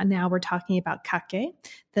Japan, now we're talking about kake,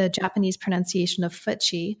 the Japanese pronunciation of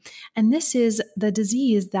fuchi, and this is the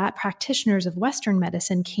disease that practitioners of Western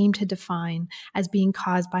medicine came to define as being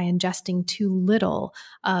caused by ingesting too little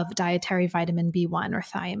of dietary vitamin B1 or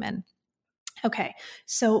thiamine. Okay,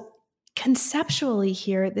 so conceptually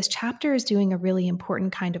here, this chapter is doing a really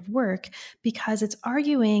important kind of work because it's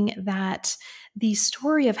arguing that the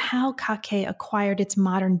story of how kake acquired its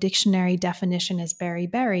modern dictionary definition as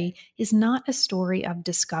beriberi is not a story of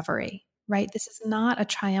discovery, right? This is not a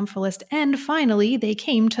triumphalist, and finally they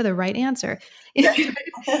came to the right answer. Hooray,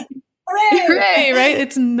 right?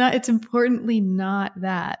 It's importantly not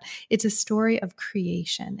that. It's a story of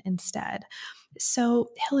creation instead.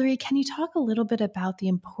 So, Hilary, can you talk a little bit about the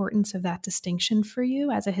importance of that distinction for you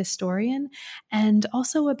as a historian, and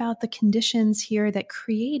also about the conditions here that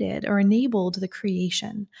created or enabled the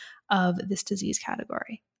creation of this disease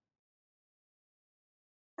category?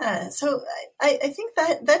 So I think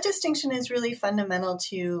that distinction is really fundamental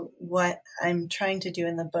to what I'm trying to do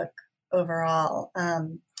in the book overall.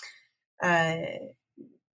 And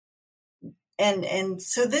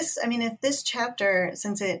so if this chapter,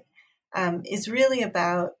 since it is really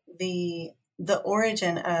about the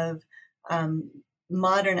origin of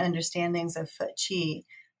modern understandings of fuchi,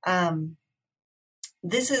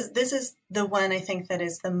 this is the one I think that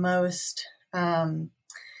is the most kind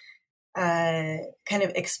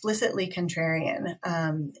of explicitly contrarian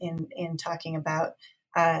in talking about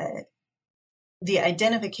the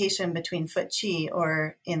identification between fuchi,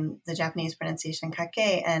 or in the Japanese pronunciation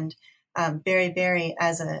kake, and beriberi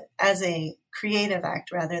as a creative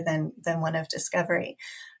act rather than one of discovery.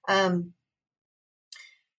 In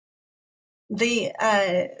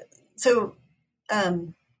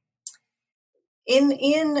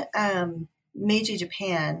Meiji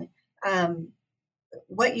Japan,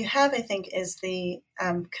 what you have, I think, is the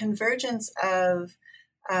convergence of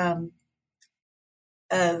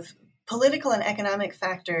political and economic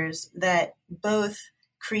factors that both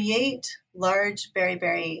create large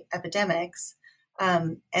beriberi epidemics,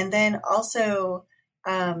 and then also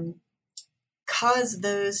cause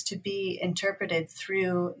those to be interpreted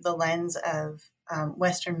through the lens of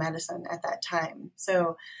Western medicine at that time.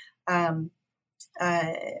 So after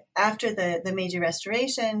the Meiji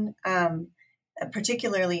Restoration,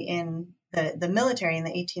 particularly in the military in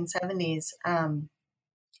the 1870s,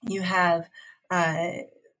 you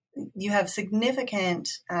have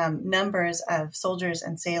significant numbers of soldiers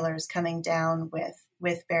and sailors coming down with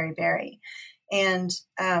beriberi, and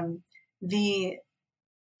the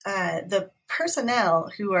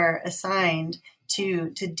personnel who are assigned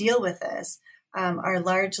to deal with this are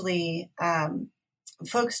largely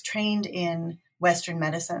folks trained in Western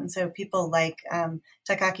medicine. So people like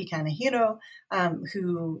Takaaki Kanehiro,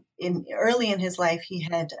 who early in his life he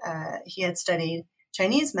had studied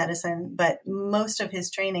Chinese medicine, but most of his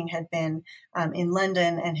training had been in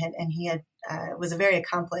London, and he was a very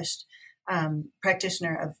accomplished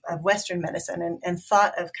practitioner of Western medicine, and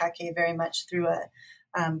thought of kake very much through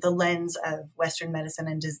the lens of Western medicine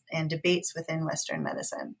and debates within Western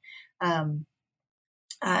medicine.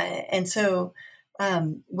 And so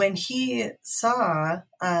when he saw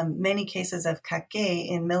many cases of kake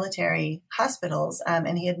in military hospitals,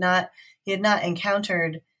 and he had not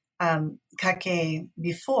encountered kake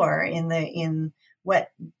before in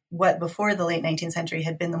what before the late 19th century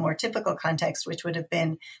had been the more typical context, which would have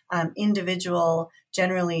been individual,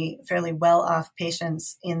 generally fairly well-off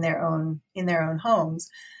patients in their own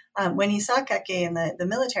homes. When he saw kake in the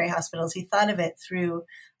military hospitals, he thought of it through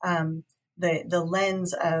the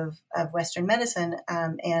lens of Western medicine,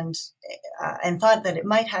 and thought that it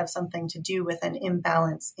might have something to do with an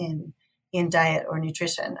imbalance in diet or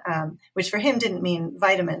nutrition, which for him didn't mean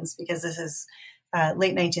vitamins, because this is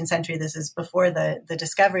late 19th century. This is before the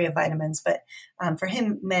discovery of vitamins, but for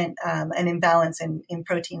him meant an imbalance in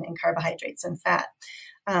protein and carbohydrates and fat.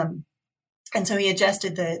 And so he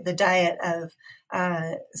adjusted the diet of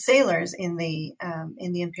sailors in the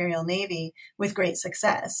Imperial Navy with great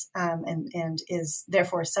success, and is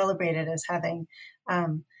therefore celebrated as having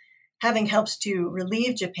helped to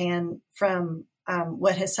relieve Japan from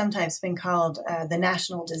what has sometimes been called the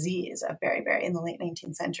national disease of beriberi in the late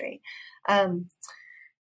 19th century. And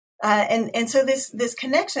so this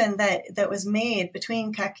connection that was made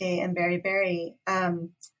between kake and beriberi,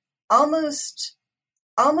 almost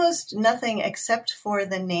nothing except for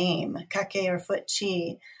the name kake or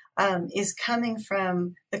fuchi is coming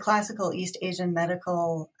from the classical East Asian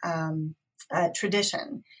medical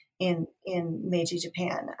tradition in Meiji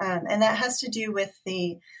Japan, and that has to do with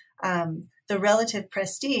the the relative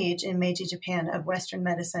prestige in Meiji Japan of Western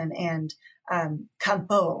medicine and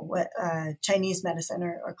Kanpo, Chinese medicine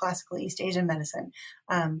or classical East Asian medicine.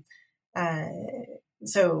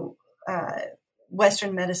 So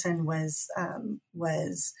Western medicine was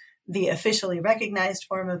the officially recognized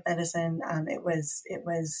form of medicine. It was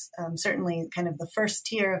certainly kind of the first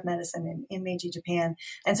tier of medicine in Meiji Japan,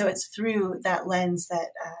 and so it's through that lens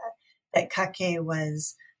that kake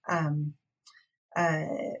was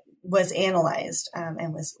analyzed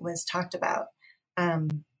and was talked about.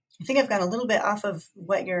 I think I've gone a little bit off of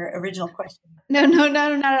what your original question. No,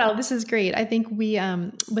 not at all. This is great. I think we,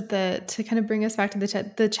 to kind of bring us back to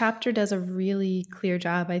the chapter does a really clear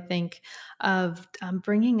job, I think, of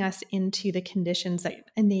bringing us into the conditions that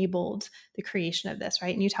enabled the creation of this,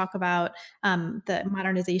 right? And you talk about the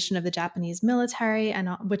modernization of the Japanese military, and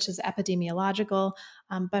which is epidemiological,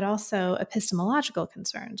 but also epistemological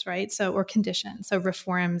concerns, right? So, or conditions. So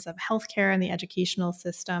reforms of healthcare and the educational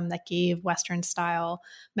system that gave Western-style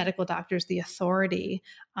medical doctors the authority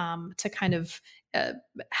to kind of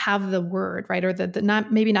have the word, right? Or the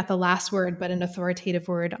not, maybe not the last word, but an authoritative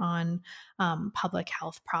word on public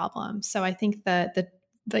health problems. So I think that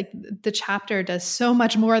the chapter does so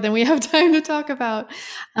much more than we have time to talk about.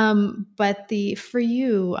 But for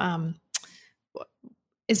you,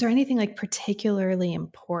 is there anything like particularly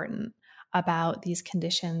important about these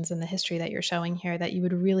conditions and the history that you're showing here that you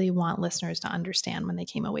would really want listeners to understand when they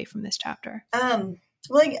came away from this chapter?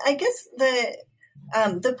 Well, I guess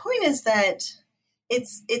the point is that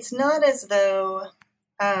it's not as though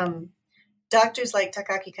doctors like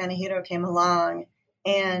Takaaki Kanehiro came along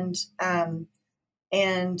and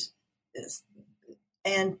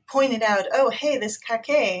pointed out, oh, hey, this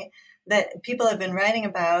kake that people have been writing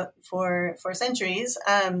about for centuries,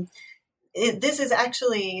 this is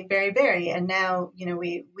actually beriberi, and now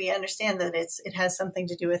we understand that it has something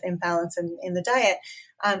to do with imbalance in the diet.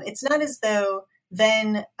 It's not as though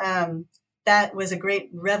then that was a great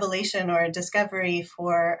revelation or a discovery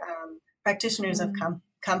for practitioners of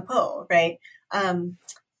Kanpo, right?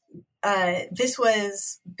 This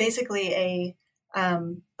was basically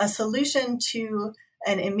a solution to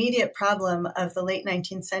an immediate problem of the late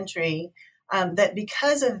 19th century that,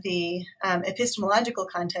 because of the epistemological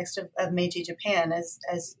context of Meiji Japan,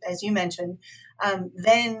 as you mentioned,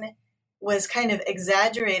 then was kind of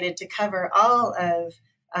exaggerated to cover all of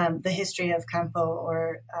the history of Kanpo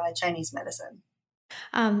or Chinese medicine.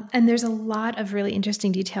 And there's a lot of really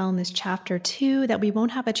interesting detail in this chapter too that we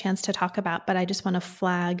won't have a chance to talk about, but I just want to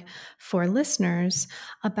flag for listeners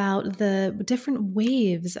about the different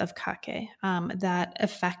waves of kake that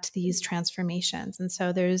affect these transformations. And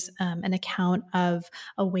so there's an account of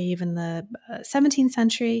a wave in the 17th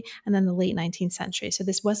century and then the late 19th century. So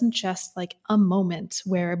this wasn't just like a moment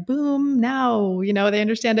where boom, now, they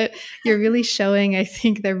understand it. You're really showing, I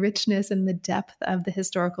think, the richness and the depth of the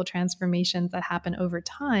historical transformations that happen over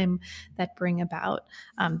time that bring about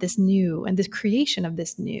this new and the creation of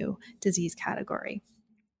this new disease category.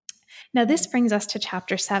 Now, this brings us to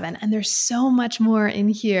chapter 7, and there's so much more in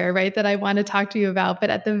here, right, that I want to talk to you about, but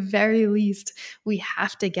at the very least, we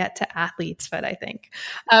have to get to athlete's foot, I think.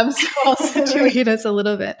 So I'll situate us a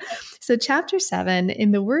little bit. So chapter 7,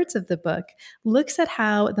 in the words of the book, looks at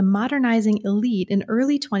how the modernizing elite in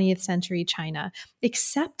early 20th century China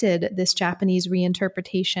accepted this Japanese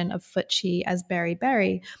reinterpretation of foot qi as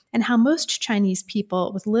beriberi, and how most Chinese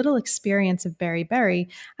people with little experience of beriberi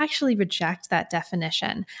actually reject that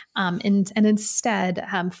definition and instead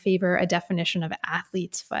favor a definition of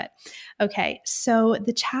athlete's foot. Okay, so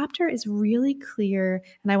the chapter is really clear,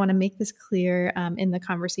 and I want to make this clear in the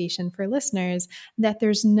conversation for listeners, that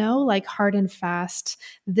there's no like hard and fast,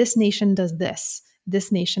 this nation does this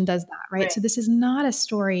nation does that, right? So this is not a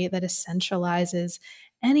story that essentializes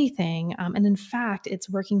anything. And in fact, it's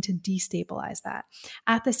working to destabilize that.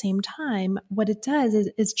 At the same time, what it does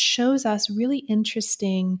is it shows us really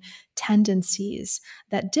interesting tendencies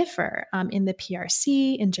that differ in the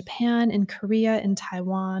PRC, in Japan, in Korea, in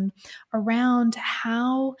Taiwan, around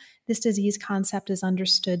how this disease concept is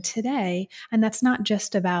understood today. And that's not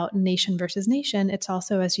just about nation versus nation. It's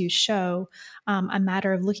also, as you show, a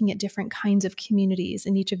matter of looking at different kinds of communities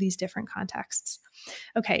in each of these different contexts.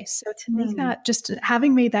 Okay, so to make that, just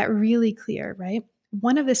having made that really clear, right?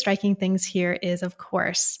 One of the striking things here is, of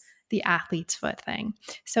course, the athlete's foot thing.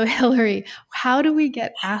 So Hilary, how do we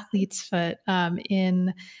get athlete's foot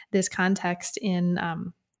in this context in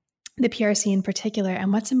the PRC in particular,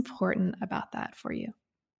 and what's important about that for you?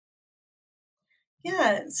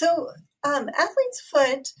 Yeah, so athlete's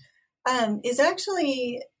foot is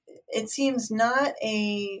actually, it seems, not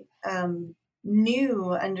a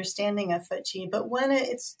new understanding of Fu Qi, but one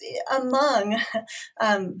it's among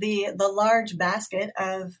the large basket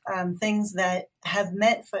of things that have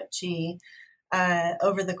meant Fu Qi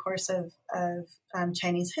over the course of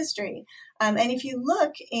Chinese history. And if you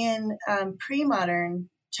look in pre-modern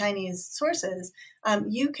Chinese sources,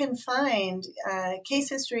 you can find case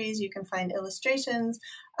histories, you can find illustrations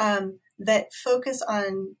that focus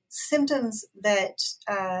on symptoms that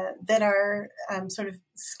are sort of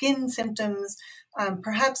skin symptoms,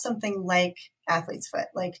 perhaps something like athlete's foot,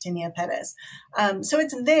 like tinea pedis. So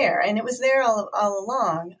it's there, and it was there all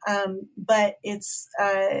along, but it's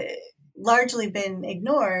largely been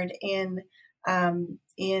ignored in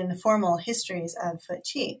formal histories of Fu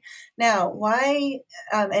Qi. Now, why?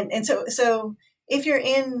 So if you're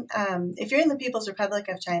in the People's Republic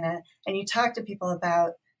of China and you talk to people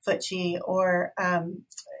about Fu Qi, or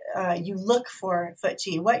you look for Fu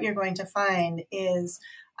Qi, what you're going to find is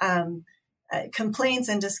complaints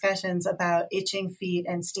and discussions about itching feet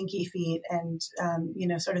and stinky feet, and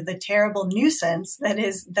sort of the terrible nuisance that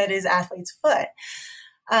is athlete's foot.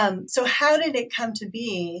 So how did it come to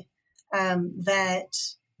be that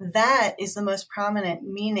is the most prominent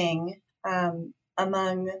meaning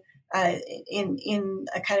among in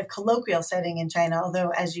a kind of colloquial setting in China? Although,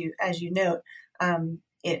 as you note,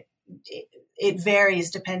 it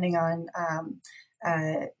varies depending on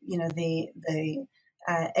the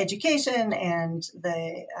education and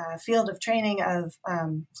the field of training of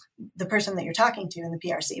the person that you're talking to in the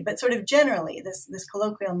PRC. But sort of generally, this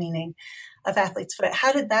colloquial meaning of athlete's foot,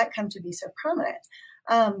 how did that come to be so prominent?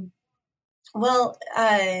 Well,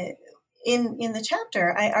 in the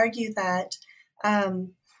chapter, I argue that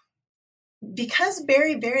because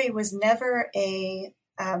beriberi was never a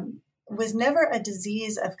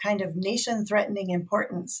disease of kind of nation-threatening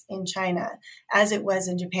importance in China as it was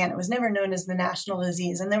in Japan. It was never known as the national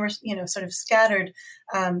disease, and there were sort of scattered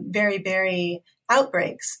beriberi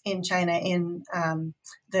outbreaks in China in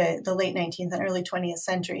the late 19th and early 20th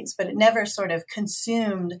centuries, but it never sort of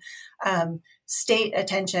consumed state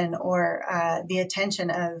attention or the attention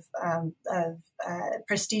of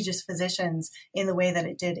prestigious physicians in the way that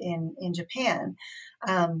it did in Japan.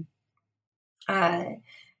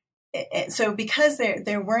 So because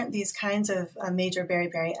there weren't these kinds of major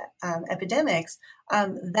beriberi epidemics,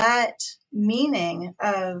 that meaning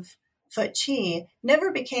of Fu Qi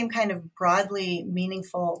never became kind of broadly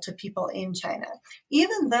meaningful to people in China,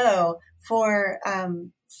 even though for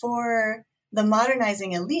the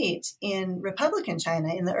modernizing elite in Republican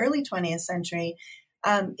China in the early 20th century,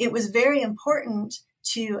 it was very important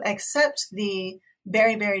to accept the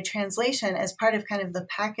beriberi translation as part of kind of the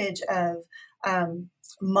package of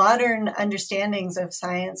modern understandings of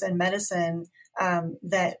science and medicine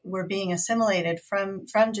that were being assimilated from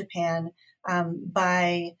Japan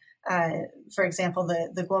by, for example,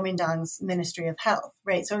 the Kuomintang's Ministry of Health,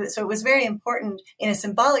 right? So it was very important in a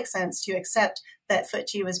symbolic sense to accept that Fu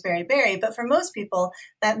Qi was beriberi, but for most people,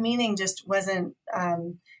 that meaning just wasn't.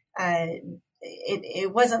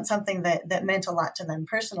 It wasn't something that meant a lot to them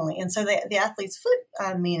personally, and so the athlete's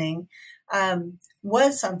foot meaning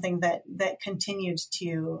was something that continued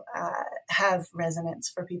to have resonance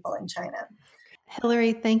for people in China.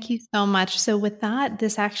 Hilary, thank you so much. So with that,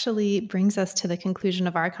 this actually brings us to the conclusion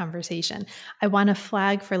of our conversation. I want to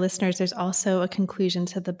flag for listeners, there's also a conclusion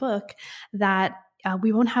to the book that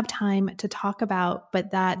we won't have time to talk about,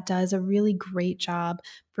 but that does a really great job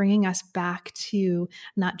bringing us back to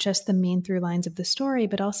not just the main through lines of the story,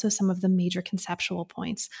 but also some of the major conceptual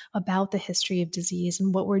points about the history of disease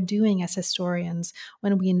and what we're doing as historians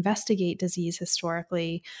when we investigate disease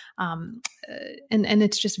historically. And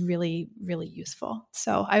it's just really, really useful.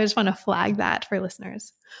 So I just want to flag that for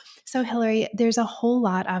listeners. So Hilary, there's a whole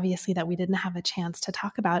lot, obviously, that we didn't have a chance to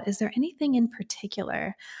talk about. Is there anything in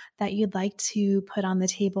particular that you'd like to put on the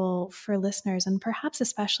table for listeners, and perhaps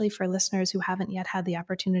especially for listeners who haven't yet had the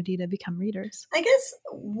opportunity to become readers? I guess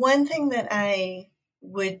one thing that I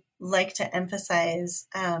would like to emphasize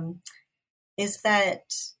is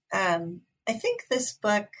that I think this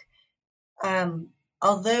book,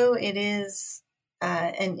 although it is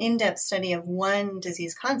an in-depth study of one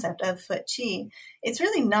disease concept of Fu Qi, it's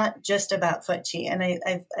really not just about Fu Qi. And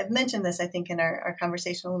I've mentioned this, I think, in our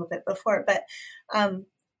conversation a little bit before, but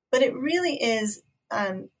it really is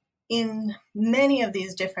in many of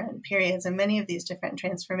these different periods and many of these different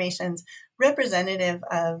transformations representative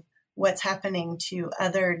of what's happening to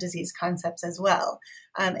other disease concepts as well.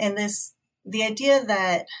 And the idea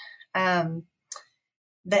that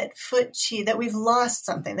that Fu Qi, that we've lost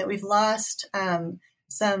something, that we've lost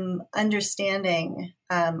some understanding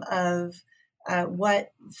of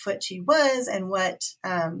what Fu Qi was and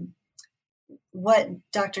what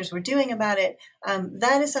doctors were doing about it.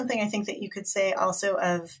 That is something I think that you could say also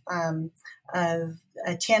of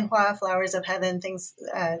Tianhua, flowers of heaven, things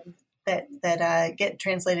that get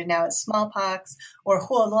translated now as smallpox, or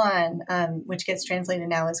Huoluan, which gets translated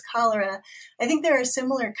now as cholera. I think there are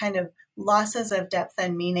similar kind of losses of depth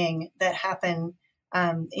and meaning that happen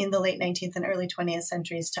in the late 19th and early 20th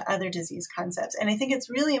centuries to other disease concepts. And I think it's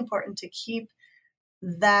really important to keep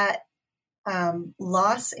that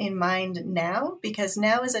loss in mind now, because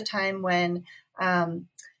now is a time when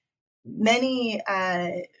many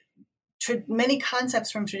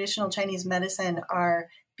concepts from traditional Chinese medicine are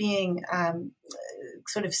being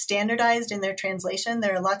sort of standardized in their translation.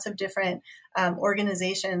 There are lots of different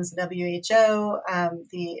organizations, WHO,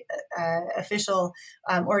 the official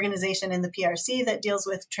organization in the PRC that deals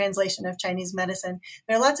with translation of Chinese medicine.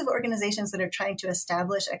 There are lots of organizations that are trying to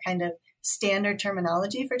establish a kind of standard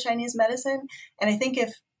terminology for Chinese medicine. And I think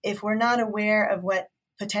if we're not aware of what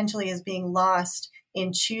potentially is being lost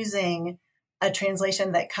in choosing a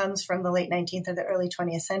translation that comes from the late 19th or the early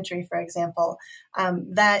 20th century, for example,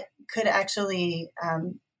 that could actually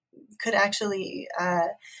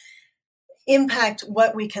impact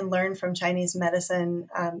what we can learn from Chinese medicine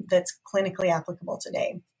that's clinically applicable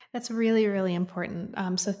today. That's really, really important.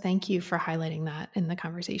 So thank you for highlighting that in the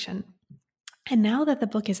conversation. And now that the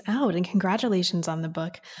book is out, and congratulations on the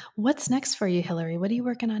book, what's next for you, Hilary? What are you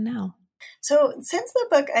working on now? So since the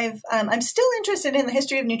book, I'm still interested in the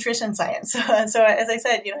history of nutrition science. So as I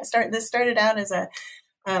said, this started out as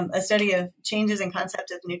a study of changes in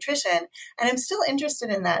concept of nutrition, and I'm still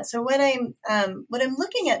interested in that. So what I'm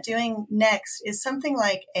looking at doing next is something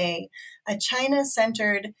like a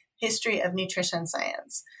China-centered history of nutrition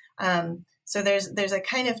science. So there's a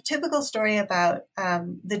kind of typical story about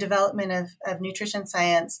the development of nutrition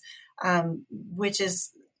science, which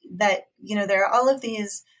is that there are all of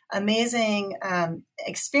these amazing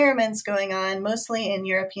experiments going on, mostly in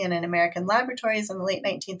European and American laboratories in the late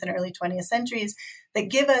 19th and early 20th centuries, that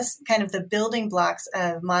give us kind of the building blocks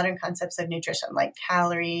of modern concepts of nutrition, like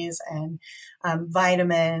calories and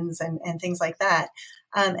vitamins and things like that.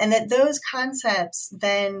 And that those concepts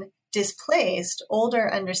then displaced older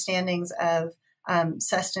understandings of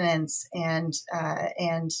sustenance and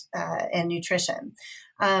nutrition.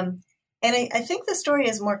 And I think the story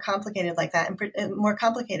is more complicated like that, and more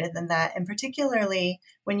complicated than that. And particularly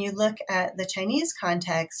when you look at the Chinese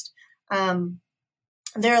context,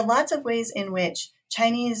 there are lots of ways in which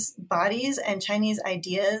Chinese bodies and Chinese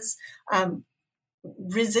ideas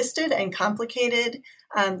resisted and complicated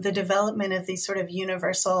the development of these sort of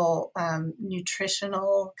universal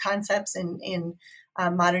nutritional concepts in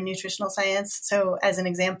modern nutritional science. So as an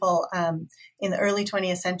example, in the early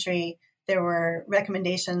 20th century, there were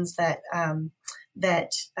recommendations that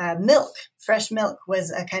fresh milk,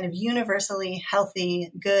 was a kind of universally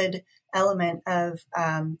healthy, good element of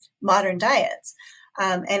modern diets.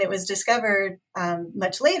 And it was discovered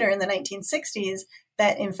much later in the 1960s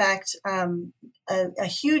that, in fact, a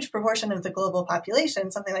huge proportion of the global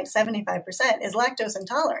population, something like 75%, is lactose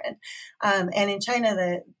intolerant. And in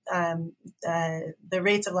China, the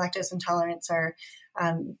rates of lactose intolerance are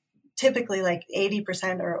typically like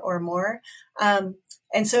 80% or more. And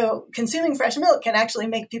so consuming fresh milk can actually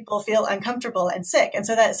make people feel uncomfortable and sick. And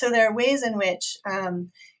so there are ways in which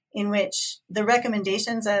the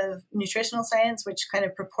recommendations of nutritional science, which kind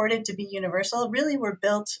of purported to be universal, really were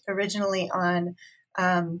built originally on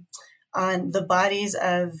the bodies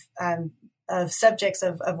of subjects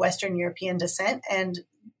of Western European descent, and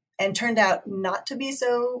turned out not to be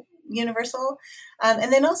so universal.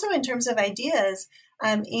 And then also in terms of ideas,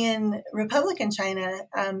 in Republican China,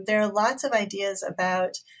 there are lots of ideas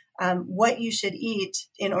about what you should eat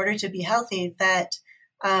in order to be healthy that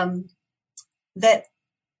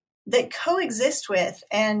coexist with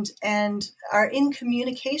and are in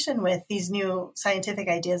communication with these new scientific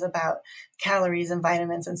ideas about calories and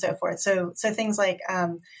vitamins and so forth. So things like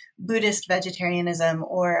Buddhist vegetarianism,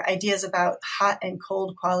 or ideas about hot and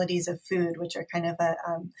cold qualities of food, which are kind of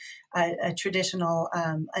a traditional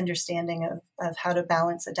understanding of how to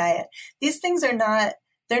balance a diet. These things they're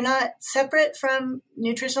not separate from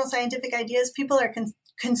nutritional scientific ideas. People are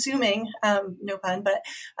consuming, no pun, but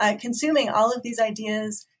consuming all of these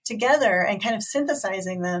ideas together and kind of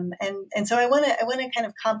synthesizing them. And so I want to kind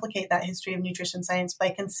of complicate that history of nutrition science by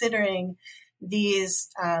considering these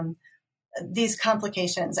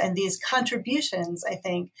complications and these contributions, I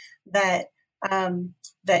think, that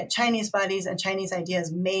Chinese bodies and Chinese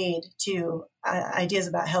ideas made to ideas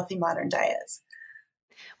about healthy modern diets.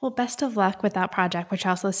 Well, best of luck with that project, which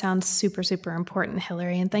also sounds super, super important,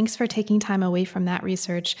 Hillary. And thanks for taking time away from that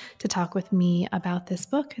research to talk with me about this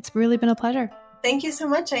book. It's really been a pleasure. Thank you so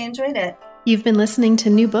much. I enjoyed it. You've been listening to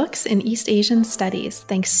New Books in East Asian Studies.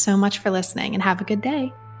 Thanks so much for listening and have a good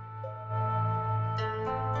day.